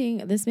was thinking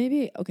this may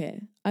be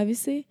okay.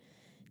 Obviously,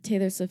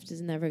 Taylor Swift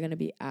is never gonna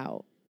be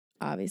out,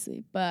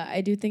 obviously, but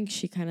I do think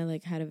she kind of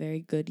like had a very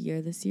good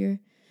year this year,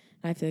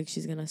 and I feel like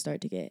she's gonna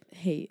start to get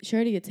hate. She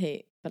already gets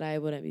hate, but I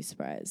wouldn't be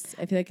surprised.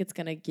 I feel like it's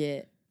gonna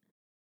get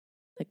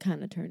like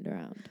kind of turned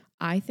around.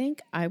 I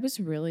think I was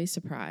really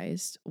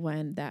surprised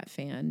when that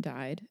fan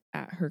died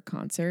at her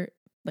concert,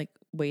 like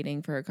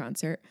waiting for her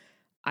concert.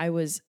 I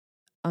was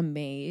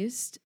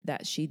amazed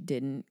that she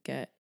didn't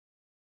get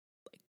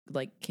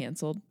like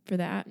canceled for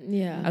that.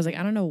 Yeah, I was like,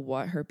 I don't know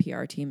what her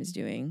PR team is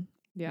doing,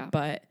 Yeah.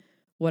 but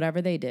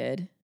whatever they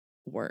did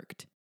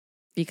worked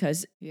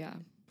because Yeah.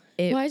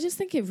 it well, I just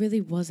think it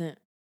really wasn't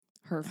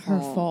Her her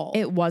fault. fault.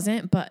 it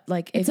wasn't. But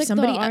like It's if like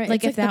somebody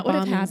it's if that the would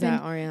have bombings happened,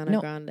 at Ariana no,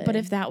 Grande. but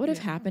if that would have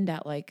Yeah. happened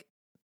at like,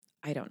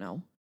 I don't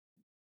know,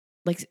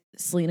 like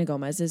Selena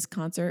Gomez's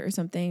concert or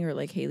something, or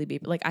like Hailey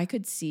Bieber, like I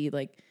could see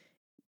like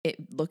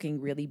it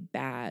looking really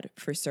bad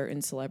for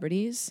certain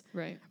celebrities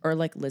Right. or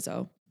like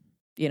Lizzo,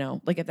 you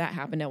know, like if that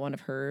happened at one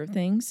of her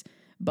things,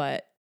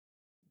 but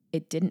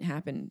it didn't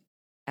happen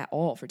at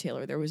all for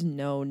Taylor. There was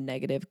no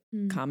negative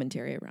Mm.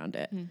 commentary around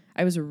it. Hmm.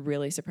 I was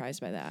really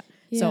surprised by that.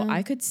 So Yeah.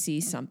 I could see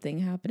something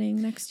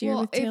happening next year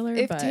with Taylor.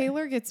 If but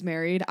Taylor gets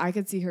married, I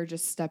could see her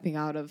just stepping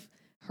out of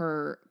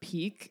her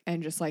peak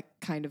and just like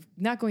kind of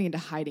not going into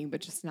hiding,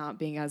 but just not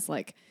being as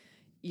like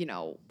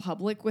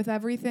public with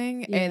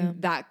everything. Yeah.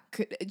 And that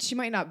she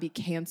might not be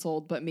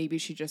canceled, but maybe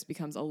she just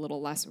becomes a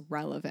little less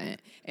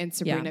relevant. And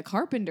Sabrina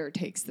Carpenter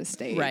takes the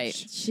stage. Right.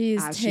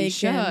 She's As she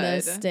taken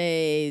the should.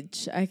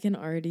 stage. I can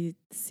already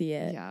see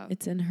it. Yeah.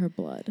 It's in her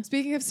blood.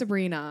 Speaking of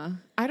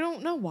Sabrina, I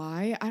don't know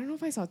why. I don't know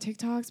if I saw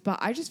TikToks, but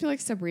I just feel like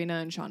Sabrina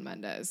and Shawn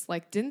Mendes,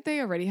 like, didn't they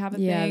already have a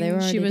Yeah, thing? they were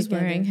She already was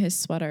together. wearing his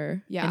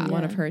sweater Yeah. in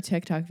one Yeah. of her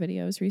TikTok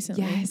videos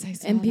recently. Yes, I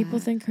saw And people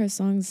that. think her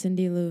song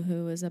Cindy Lou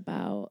Who is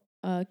about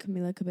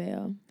Camila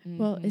Cabello.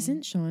 Well, Mhm.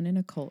 isn't Sean in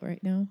a cult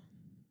right now?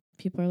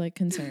 People are like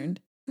concerned.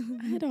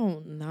 I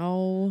don't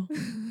know.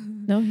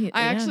 No, he.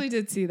 I yeah. actually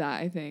did see that,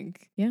 I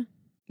think. Yeah.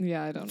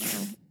 Yeah, I don't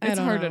know. I It's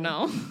don't hard to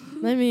know.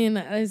 know. I mean,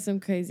 there's some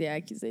crazy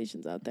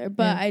accusations out there,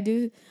 but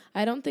Yeah.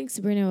 I don't think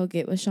Sabrina will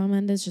get with Shawn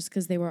Mendes just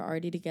because they were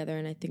already together,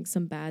 and I think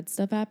some bad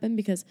stuff happened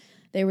because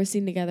they were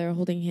seen together,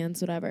 holding hands,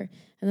 whatever,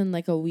 and then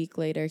like a week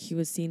later, he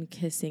was seen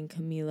kissing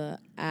Camila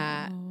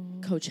at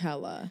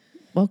Coachella.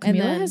 Well, and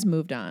Camila then- has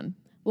moved on.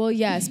 Well,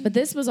 yes, but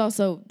this was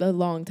also a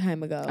long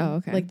time ago. Oh,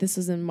 okay. Like this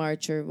was in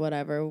March or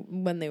whatever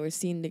when they were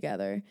seen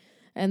together,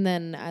 and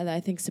then I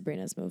think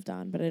Sabrina's moved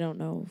on, but I don't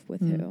know with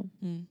Mm. who.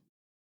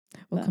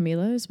 Well, But-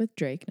 Camila is with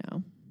Drake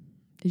now.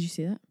 Did you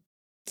see that?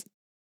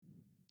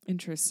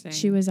 Interesting.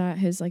 She was at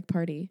his like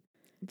party,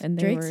 and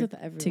they Drake's were with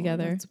everyone.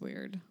 together. That's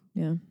weird.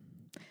 Yeah.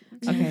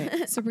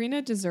 Okay.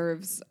 Sabrina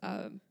deserves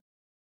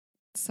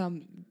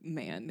some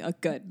man, a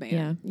good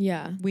man.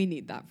 Yeah. Yeah. We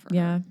need that for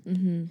Yeah. her.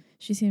 Mm-hmm.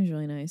 She seems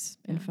really nice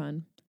and Yeah.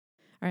 fun.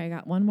 All right, I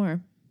got one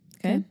more.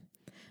 Okay.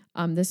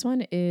 This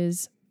one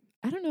is,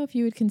 I don't know if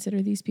you would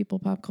consider these people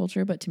pop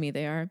culture, but to me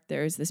they are.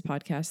 There is this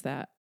podcast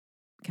that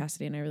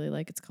Cassidy and I really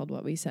like. It's called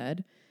What We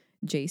Said.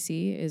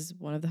 JC is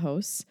one of the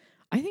hosts.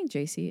 I think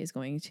JC is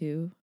going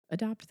to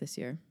adopt this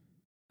year.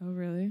 Oh,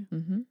 really?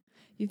 Mm-hmm.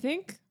 You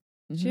think?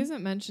 She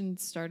hasn't mentioned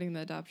starting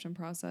the adoption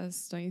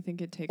process. Don't you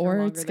think it'd take her Or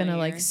longer it's than going to a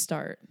like year?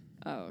 start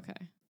Oh,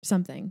 okay.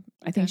 something.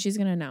 I Okay. think she's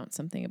going to announce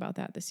something about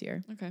that this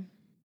year. Okay.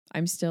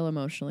 I'm still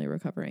emotionally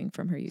recovering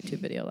from her YouTube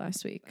video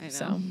last week. I know.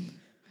 So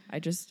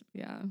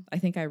Yeah. I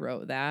think I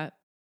wrote that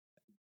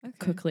Okay.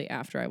 quickly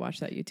after I watched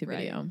that YouTube Right.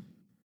 video.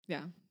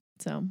 Yeah.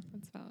 So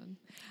That's valid.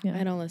 yeah.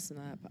 I don't listen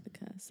to that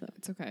podcast. So.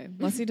 It's okay.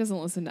 Leslie doesn't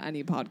listen to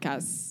any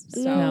podcasts.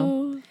 So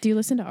No. Do you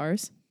listen to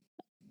ours?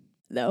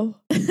 No.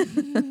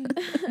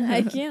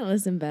 I can't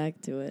listen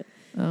back to it.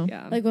 Oh.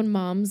 yeah. Like when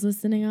mom's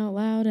listening out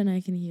loud and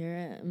I can hear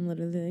it, I'm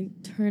literally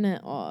like, turn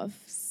it off.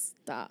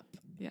 Stop.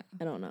 Yeah.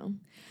 I don't know.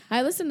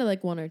 I listen to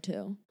like one or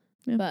two.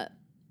 Yeah. But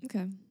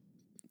Okay.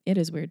 It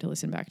is weird to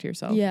listen back to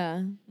yourself.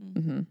 yeah.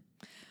 Mm-hmm.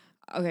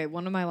 Okay,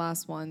 one of my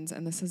last ones,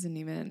 and this isn't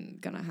even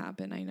gonna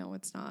happen. I know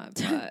it's not,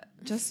 but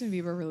Justin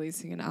Bieber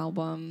releasing an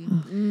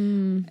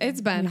album. It's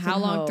been You how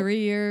can long? hope. 3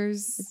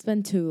 years? It's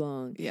been too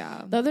long.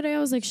 Yeah. The other day I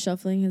was like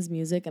shuffling his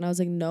music and I was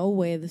like, no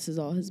way this is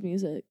all his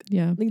music.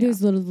 Yeah. Like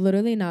there's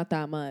literally not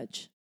that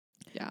much.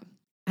 Yeah.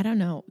 I don't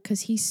know,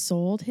 because he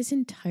sold his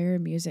entire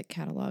music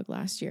catalog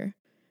last year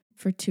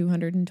for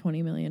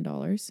 $220 million.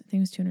 I think it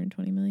was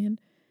 $220 million.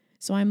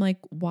 So I'm like,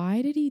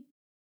 why did he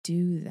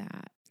do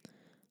that?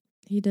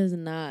 He does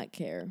not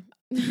care.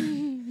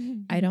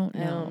 I don't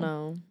know. I don't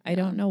know. I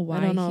don't know why I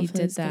don't know he if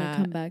did he's gonna that.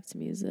 come back to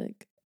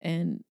music.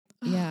 And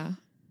yeah.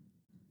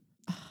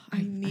 I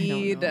don't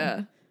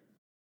know.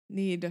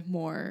 need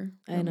more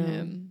I from know.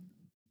 him.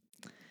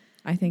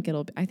 I think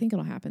it'll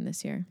happen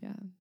this year, Yeah.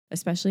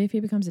 especially if he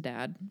becomes a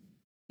dad.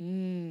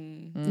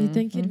 You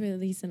think he'd Mhm.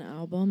 release an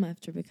album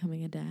after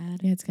becoming a dad?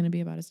 Yeah, it's going to be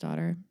about his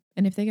daughter.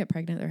 And if they get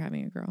pregnant, they're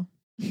having a girl.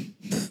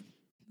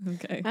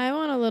 Okay. I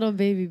want a little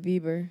baby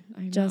Bieber.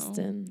 I know.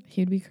 Justin.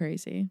 He'd be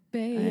crazy.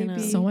 Baby.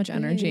 So much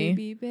energy.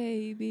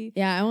 Baby.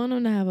 Yeah, I want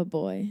him to have a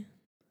boy.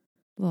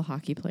 Little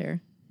hockey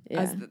player.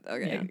 Yeah.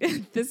 Okay.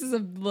 This is a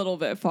little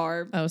bit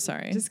far. Oh,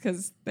 sorry. Just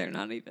because they're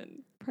not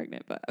even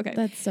pregnant, but okay.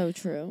 That's so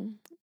true.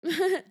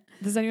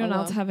 Does anyone Oh,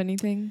 else well. have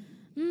anything?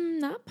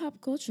 Not pop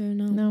culture,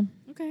 no. No.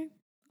 Okay.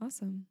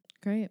 Awesome.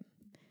 Great.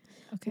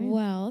 Okay.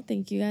 Well,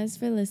 thank you guys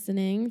for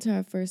listening to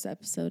our first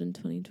episode in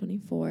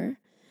 2024.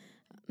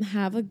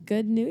 Have a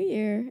good new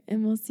year,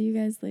 and we'll see you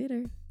guys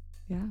later.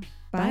 Yeah.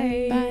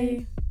 Bye.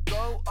 Bye.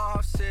 Go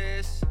off,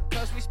 sis,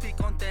 cause we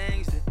speak on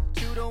things that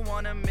you don't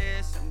wanna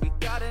miss. And we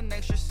got an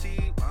extra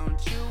seat, why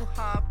don't you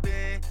hop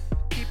in?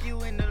 Keep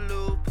you in the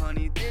loop,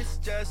 honey, this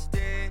just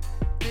in.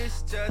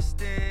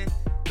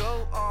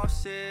 Go off,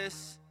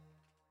 sis.